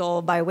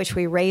vehicle by which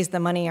we raise the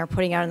money or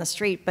putting out on the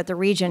street, but the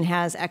region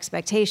has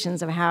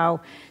expectations of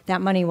how that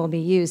money will be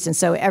used. And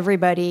so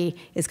everybody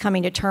is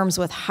coming to terms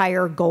with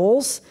higher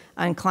goals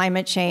on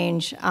climate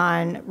change,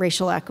 on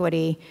racial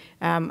equity,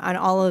 on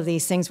all of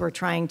these things. We're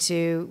trying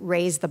to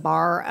raise the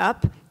bar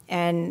up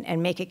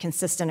and make it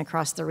consistent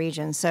across the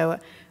region. So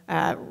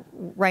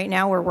right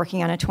now we're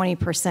working on a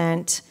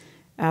 20%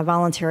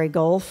 voluntary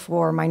goal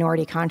for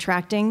minority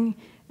contracting,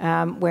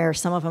 where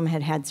some of them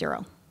had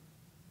zero.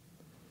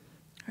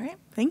 All right,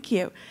 thank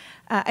you.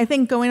 I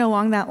think going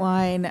along that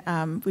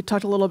line, we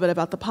talked a little bit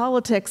about the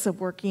politics of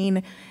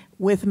working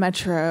with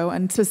Metro,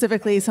 and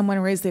specifically someone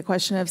raised the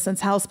question of,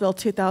 since House Bill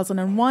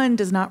 2001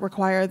 does not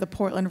require the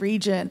Portland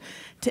region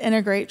to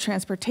integrate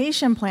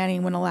transportation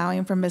planning when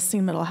allowing for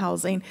missing middle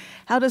housing,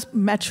 how does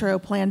Metro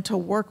plan to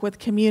work with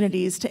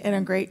communities to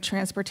integrate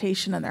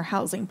transportation in their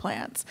housing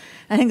plans?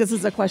 I think this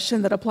is a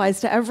question that applies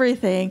to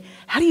everything.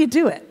 How do you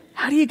do it?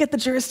 How do you get the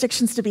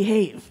jurisdictions to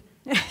behave?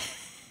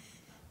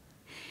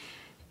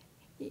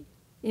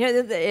 You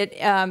know,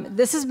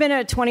 this has been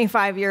a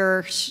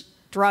 25-year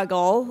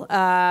struggle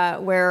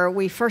where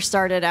we first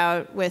started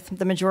out with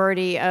the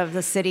majority of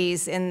the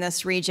cities in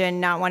this region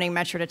not wanting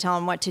Metro to tell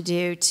them what to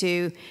do,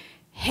 to,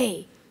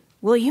 hey,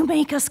 will you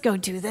make us go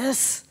do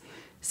this?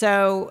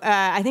 So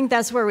I think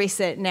that's where we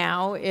sit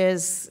now,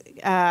 is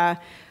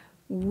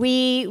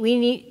we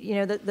need, you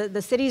know,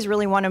 the cities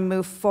really want to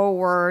move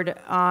forward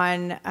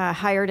on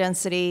higher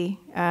density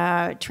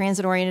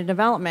transit-oriented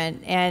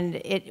development, and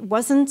it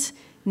wasn't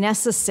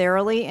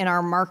necessarily in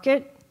our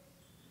market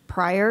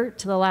prior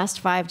to the last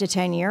 5 to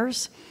 10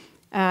 years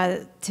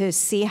to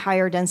see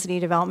higher density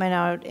development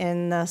out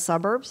in the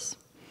suburbs.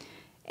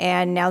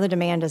 And now the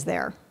demand is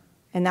there.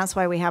 And that's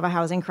why we have a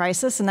housing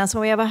crisis, and that's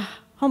why we have a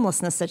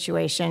homelessness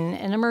situation,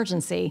 an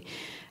emergency,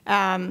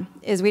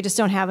 is we just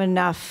don't have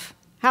enough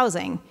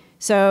housing.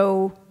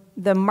 So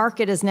the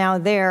market is now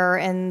there,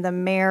 and the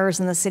mayors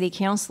and the city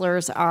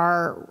councilors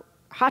are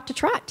hot to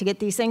trot to get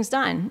these things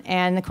done.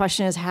 And the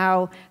question is,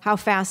 how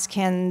fast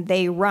can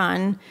they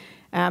run?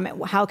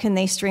 How can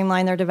they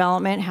streamline their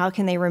development? How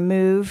can they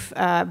remove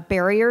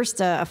barriers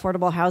to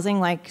affordable housing,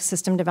 like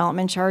system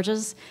development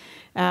charges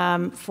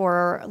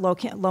for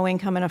low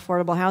income and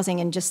affordable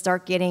housing, and just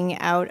start getting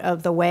out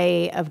of the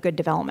way of good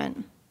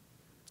development?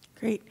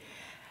 Great.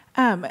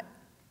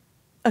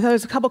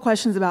 There's a couple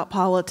questions about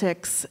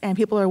politics, and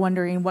people are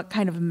wondering what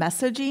kind of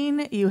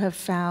messaging you have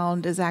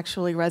found is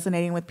actually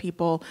resonating with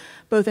people,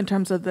 both in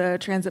terms of the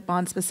transit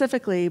bond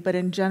specifically, but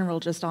in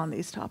general, just on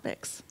these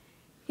topics.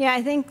 Yeah,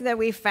 I think that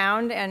we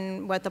found,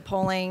 and what the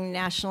polling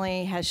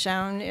nationally has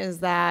shown, is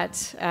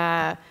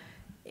that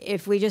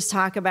if we just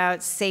talk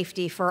about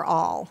safety for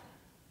all,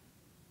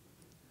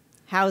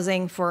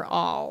 housing for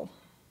all,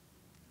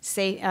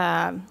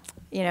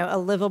 you know, a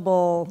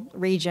livable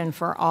region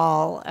for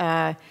all,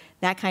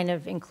 that kind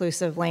of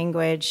inclusive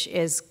language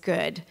is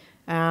good,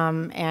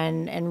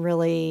 and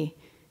really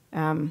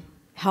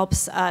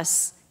helps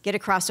us get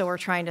across what we're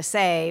trying to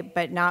say,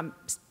 but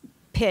not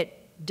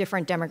pit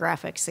different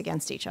demographics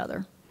against each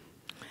other.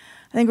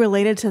 I think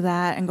related to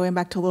that, and going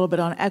back to a little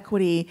bit on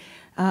equity,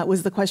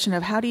 was the question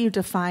of how do you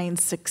define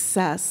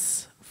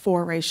success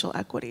for racial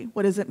equity?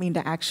 What does it mean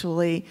to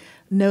actually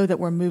know that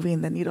we're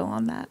moving the needle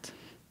on that?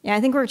 Yeah, I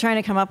think we're trying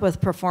to come up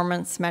with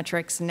performance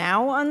metrics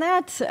now on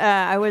that.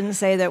 I wouldn't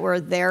say that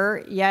we're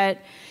there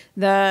yet.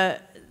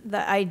 The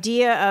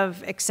idea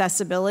of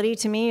accessibility,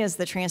 to me, as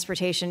the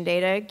transportation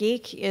data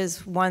geek,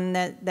 is one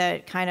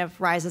that kind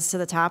of rises to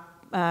the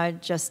top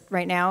just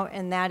right now,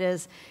 and that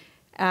is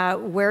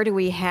where do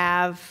we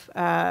have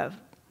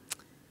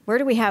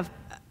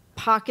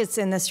pockets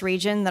in this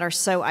region that are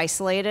so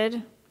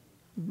isolated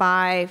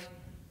by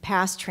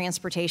past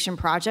transportation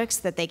projects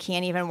that they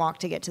can't even walk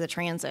to get to the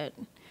transit,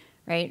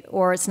 right?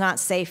 Or it's not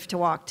safe to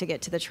walk to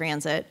get to the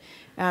transit.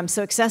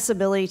 So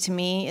accessibility to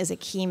me is a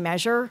key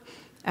measure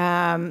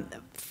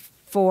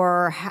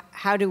for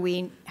how do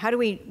we,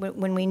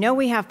 when we know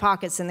we have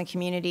pockets in the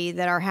community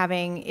that are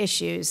having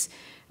issues,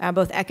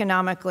 both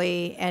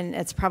economically, and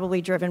it's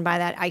probably driven by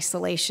that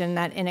isolation,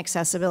 that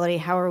inaccessibility,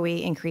 how are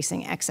we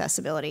increasing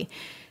accessibility?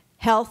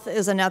 Health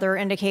is another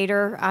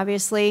indicator,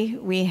 obviously.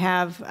 We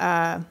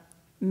have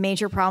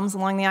major problems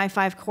along the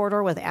I-5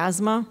 corridor with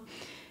asthma,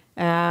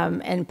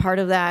 and part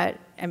of that,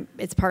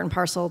 it's part and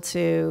parcel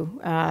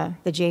to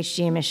the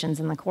GHG emissions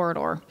in the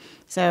corridor.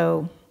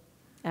 So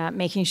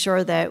making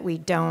sure that we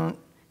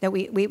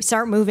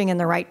start moving in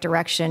the right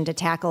direction to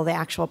tackle the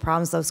actual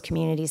problems those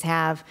communities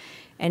have,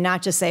 and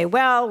not just say,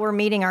 well, we're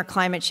meeting our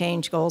climate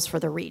change goals for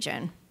the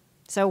region,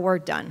 so we're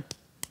done,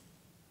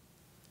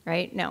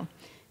 right? No,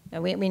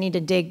 we need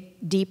to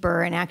dig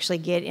deeper and actually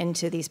get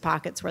into these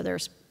pockets where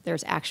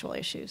there's actual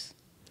issues.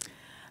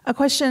 A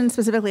question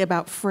specifically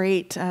about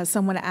freight.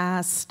 Someone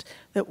asked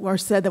that, or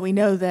said that we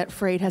know that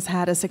freight has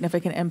had a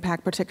significant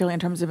impact, particularly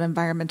in terms of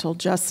environmental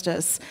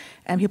justice,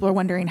 and people are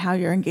wondering how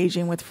you're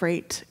engaging with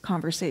freight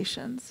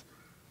conversations.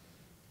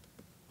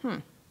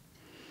 I'm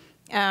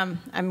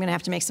going to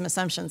have to make some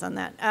assumptions on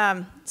that.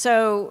 I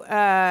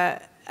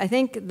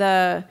think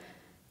the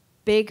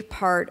big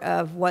part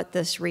of what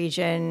this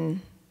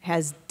region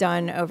has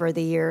done over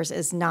the years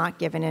is not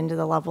given into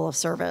the level of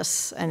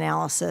service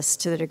analysis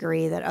to the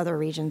degree that other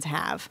regions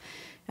have.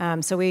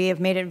 So we have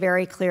made it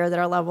very clear that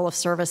our level of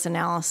service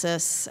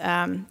analysis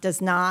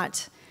does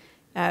not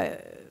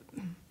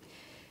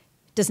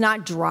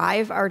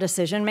drive our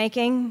decision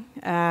making.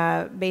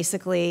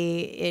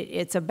 Basically,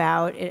 it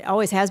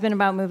always has been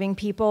about moving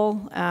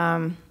people,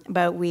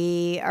 but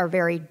we are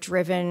very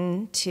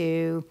driven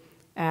to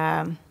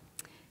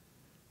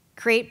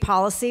create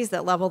policies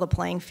that level the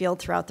playing field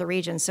throughout the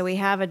region. So we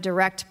have a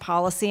direct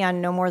policy on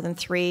no more than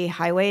 3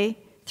 highway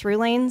through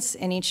lanes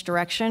in each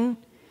direction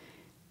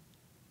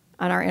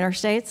on our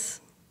interstates.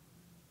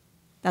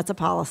 That's a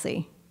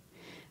policy.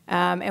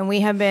 And we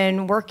have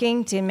been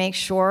working to make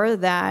sure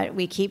that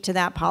we keep to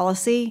that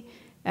policy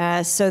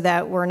so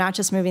that we're not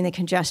just moving the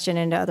congestion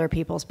into other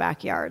people's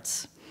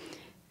backyards.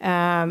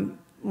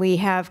 We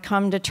have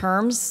come to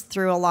terms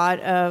through a lot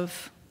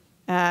of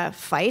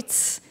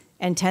fights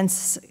and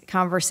tense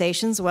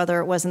conversations, whether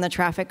it was in the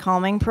traffic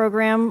calming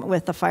program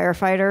with the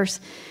firefighters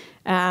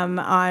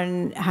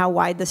on how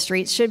wide the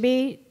streets should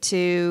be,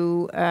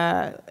 to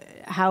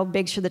how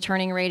big should the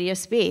turning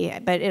radius be.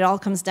 But it all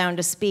comes down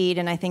to speed,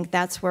 and I think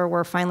that's where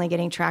we're finally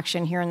getting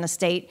traction here in the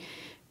state,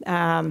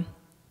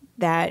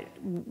 that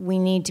we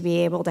need to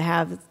be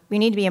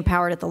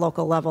empowered at the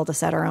local level to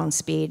set our own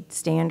speed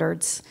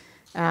standards,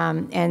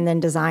 and then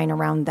design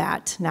around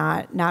that,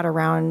 not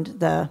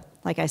around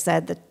like I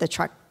said, the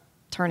truck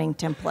turning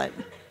template.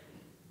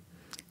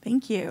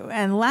 Thank you.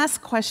 And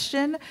last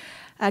question,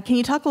 can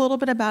you talk a little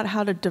bit about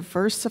how to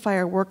diversify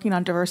or working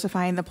on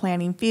diversifying the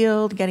planning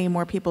field, getting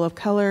more people of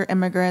color,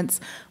 immigrants,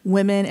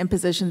 women in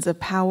positions of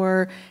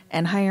power,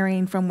 and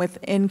hiring from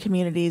within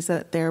communities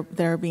that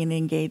they're being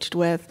engaged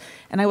with?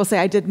 And I will say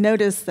I did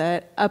notice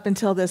that up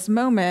until this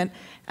moment,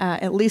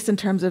 at least in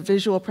terms of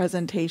visual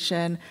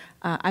presentation,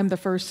 I'm the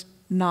first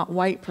not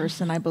white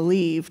person, I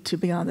believe, to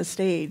be on the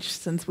stage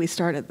since we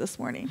started this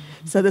morning.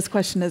 So this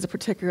question is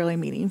particularly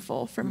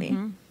meaningful for me.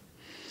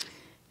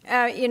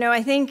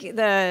 I think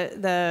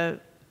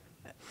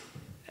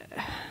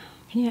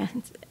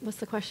what's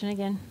the question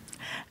again?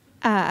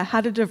 How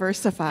to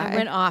diversify. I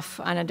went off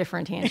on a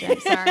different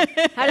tangent, sorry.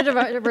 How to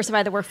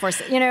diversify the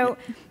workforce.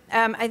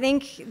 I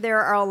think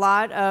there are a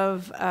lot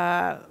of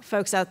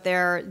folks out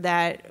there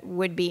that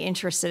would be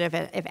interested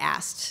if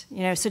asked.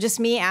 So just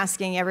me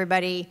asking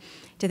everybody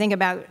to think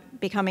about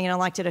becoming an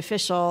elected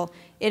official,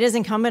 it is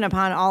incumbent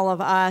upon all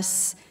of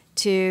us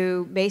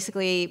to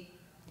basically,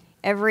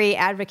 every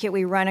advocate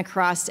we run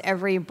across,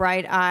 every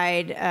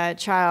bright-eyed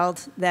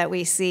child that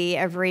we see,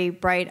 every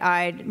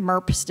bright-eyed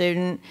MERP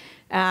student,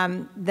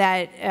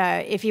 that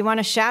if you want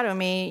to shadow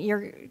me,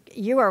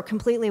 you are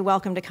completely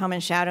welcome to come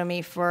and shadow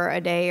me for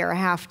a day or a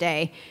half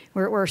day.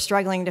 We're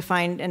struggling to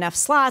find enough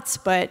slots,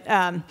 but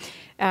I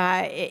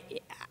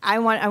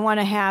want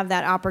to have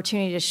that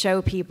opportunity to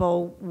show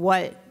people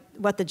what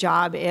the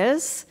job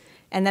is,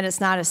 and that it's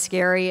not as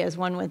scary as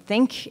one would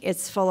think.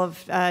 It's full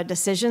of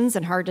decisions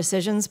and hard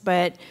decisions,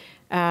 but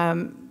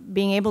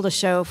being able to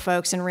show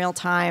folks in real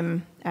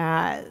time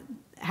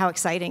how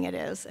exciting it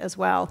is as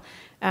well.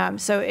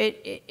 So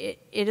it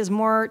is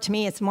more, to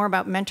me, it's more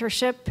about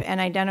mentorship and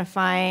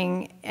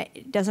identifying,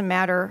 it doesn't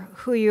matter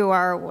who you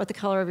are, what the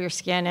color of your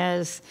skin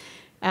is.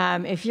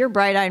 If you're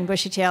bright-eyed and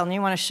bushy-tailed and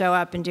you want to show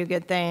up and do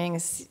good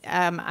things,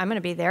 I'm going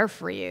to be there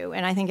for you.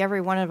 And I think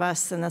every one of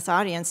us in this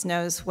audience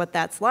knows what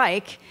that's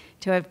like,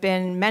 to have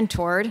been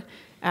mentored,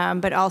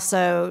 but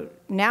also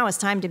now it's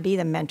time to be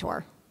the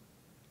mentor.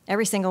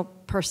 Every single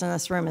person in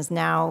this room is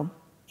now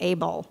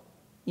able.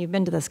 You've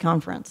been to this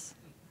conference.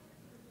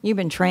 You've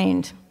been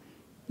trained.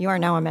 You are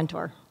now a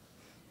mentor.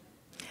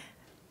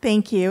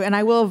 Thank you. And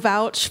I will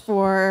vouch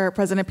for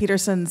President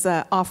Peterson's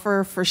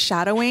offer for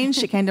shadowing.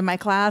 She came to my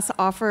class,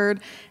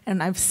 offered,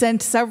 and I've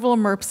sent several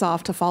MERPs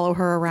off to follow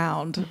her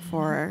around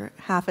for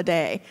half a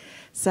day.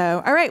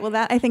 So, all right, well,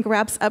 that I think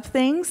wraps up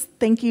things.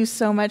 Thank you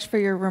so much for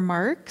your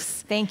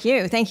remarks. Thank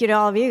you. Thank you to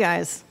all of you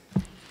guys.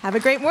 Have a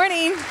great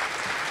morning.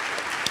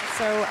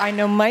 So I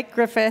know Mike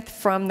Griffith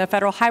from the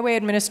Federal Highway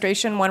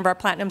Administration, one of our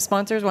platinum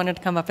sponsors, wanted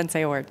to come up and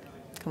say a word.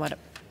 Come on up.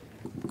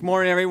 Good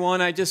morning,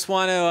 everyone. I just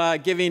want to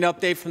give you an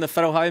update from the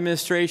Federal Highway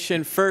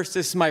Administration. First,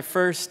 this is my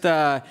first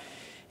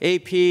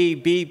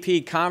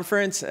APBP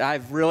conference.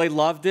 I've really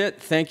loved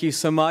it. Thank you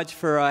so much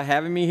for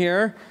having me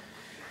here.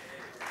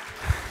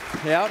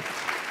 Yep.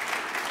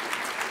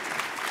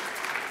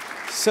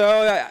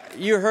 So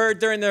you heard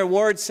during the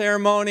award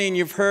ceremony, and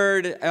you've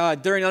heard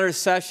during other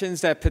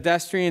sessions that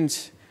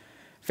pedestrians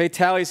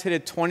fatalities hit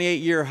a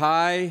 28-year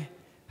high,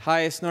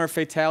 highest number of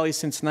fatalities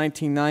since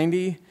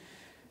 1990.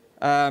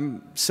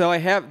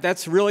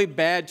 That's really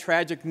bad,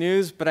 tragic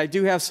news, but I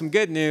do have some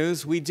good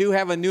news. We do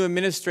have a new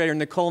administrator,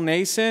 Nicole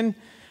Nason.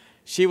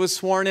 She was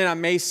sworn in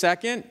on May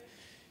 2nd.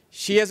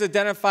 She has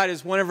identified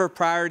as one of her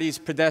priorities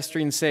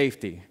pedestrian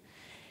safety.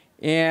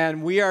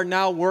 And we are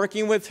now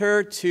working with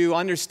her to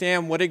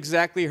understand what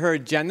exactly her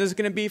agenda is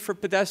going to be for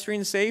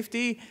pedestrian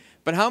safety.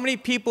 But how many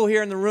people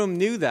here in the room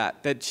knew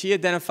that she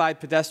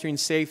identified pedestrian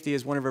safety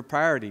as one of her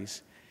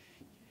priorities?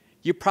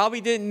 You probably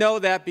didn't know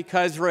that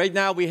because right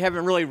now we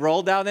haven't really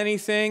rolled out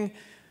anything.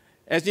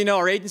 As you know,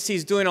 our agency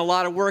is doing a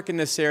lot of work in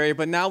this area,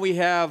 but now we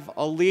have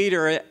a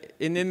leader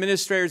in the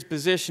administrator's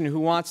position who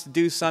wants to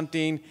do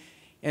something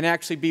and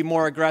actually be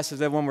more aggressive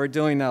than what we're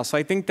doing now. So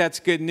I think that's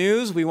good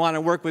news. We want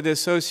to work with the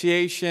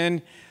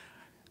association,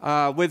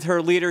 with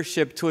her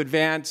leadership to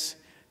advance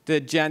the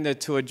agenda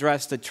to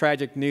address the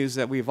tragic news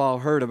that we've all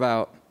heard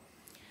about.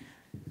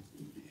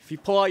 If you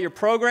pull out your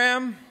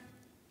program,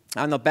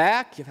 on the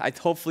back,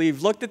 hopefully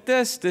you've looked at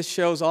this. This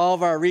shows all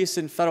of our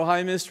recent Federal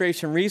Highway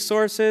Administration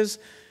resources.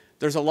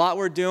 There's a lot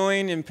we're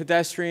doing in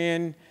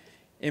pedestrian,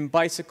 in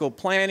bicycle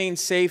planning,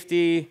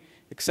 safety,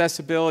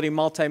 accessibility,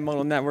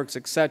 multimodal networks,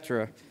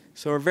 etc.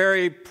 So we're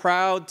very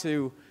proud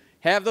to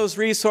have those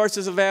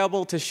resources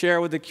available to share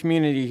with the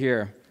community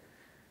here.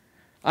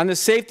 On the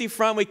safety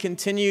front, we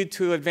continue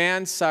to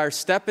advance our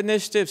STEP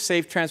initiative,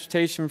 Safe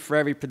Transportation for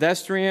Every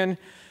Pedestrian.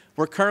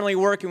 We're currently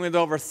working with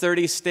over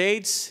 30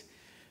 states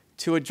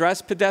to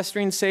address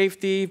pedestrian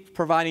safety,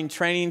 providing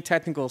training,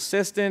 technical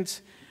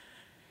assistance.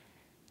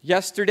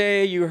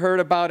 Yesterday, you heard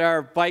about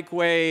our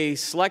bikeway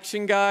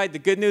selection guide. The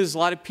good news is a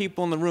lot of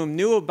people in the room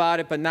knew about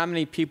it, but not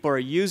many people are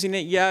using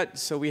it yet,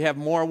 so we have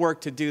more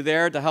work to do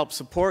there to help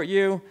support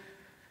you.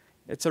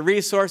 It's a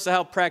resource to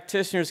help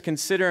practitioners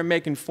consider and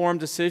make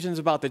informed decisions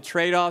about the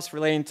trade-offs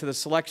relating to the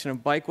selection of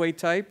bikeway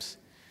types.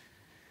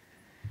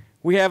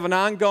 We have an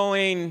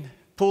ongoing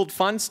pooled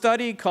fund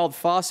study called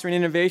Fostering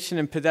Innovation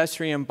in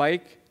Pedestrian and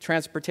Bike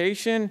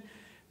Transportation.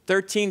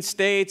 13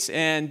 states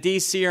and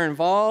DC are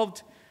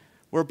involved.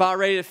 We're about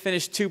ready to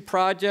finish 2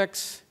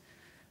 projects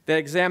that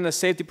examine the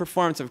safety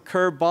performance of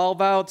curb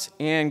bulb outs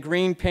and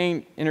green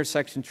paint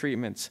intersection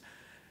treatments.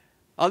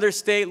 Other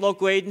state,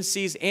 local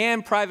agencies,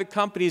 and private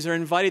companies are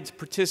invited to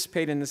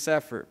participate in this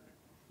effort.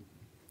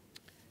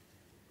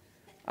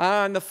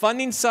 On the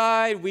funding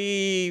side,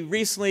 we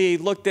recently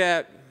looked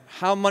at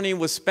how money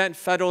was spent,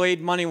 federal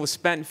aid money was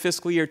spent in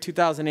fiscal year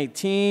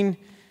 2018.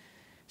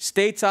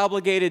 States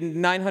obligated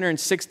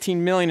 $916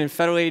 million in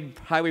federal aid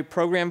highway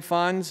program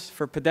funds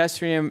for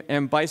pedestrian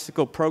and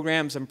bicycle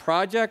programs and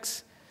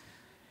projects.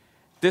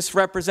 This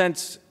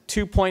represents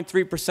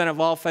 2.3% of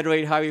all federal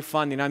aid highway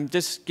funding. I'm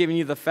just giving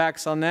you the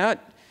facts on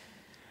that.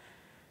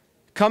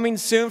 Coming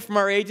soon from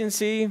our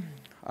agency,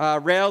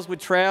 Rails with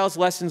Trails,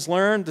 Lessons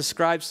Learned,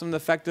 describes some of the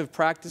effective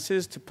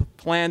practices to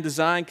plan,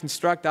 design,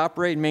 construct,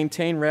 operate, and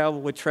maintain rail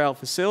with trail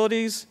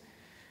facilities.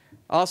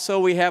 Also,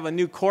 we have a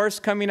new course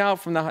coming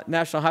out from the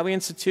National Highway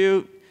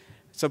Institute.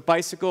 It's a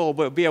bicycle, it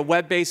will be a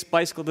web-based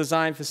bicycle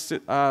design,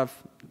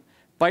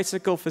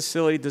 bicycle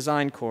facility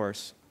design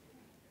course.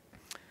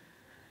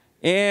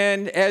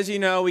 And as you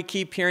know, we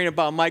keep hearing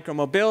about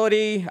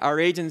micromobility. Our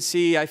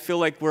agency, I feel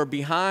like we're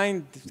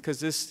behind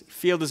because this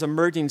field is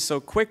emerging so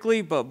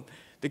quickly, but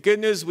the good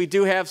news is we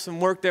do have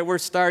some work that we're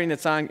starting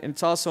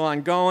it's also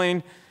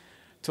ongoing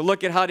to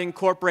look at how to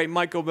incorporate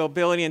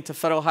micromobility into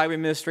Federal Highway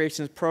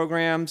Administration's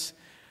programs.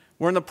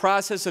 We're in the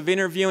process of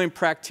interviewing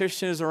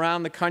practitioners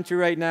around the country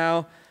right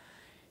now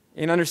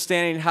in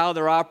understanding how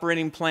they're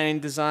operating, planning,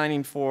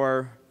 designing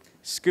for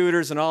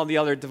scooters and all the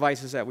other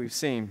devices that we've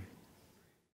seen.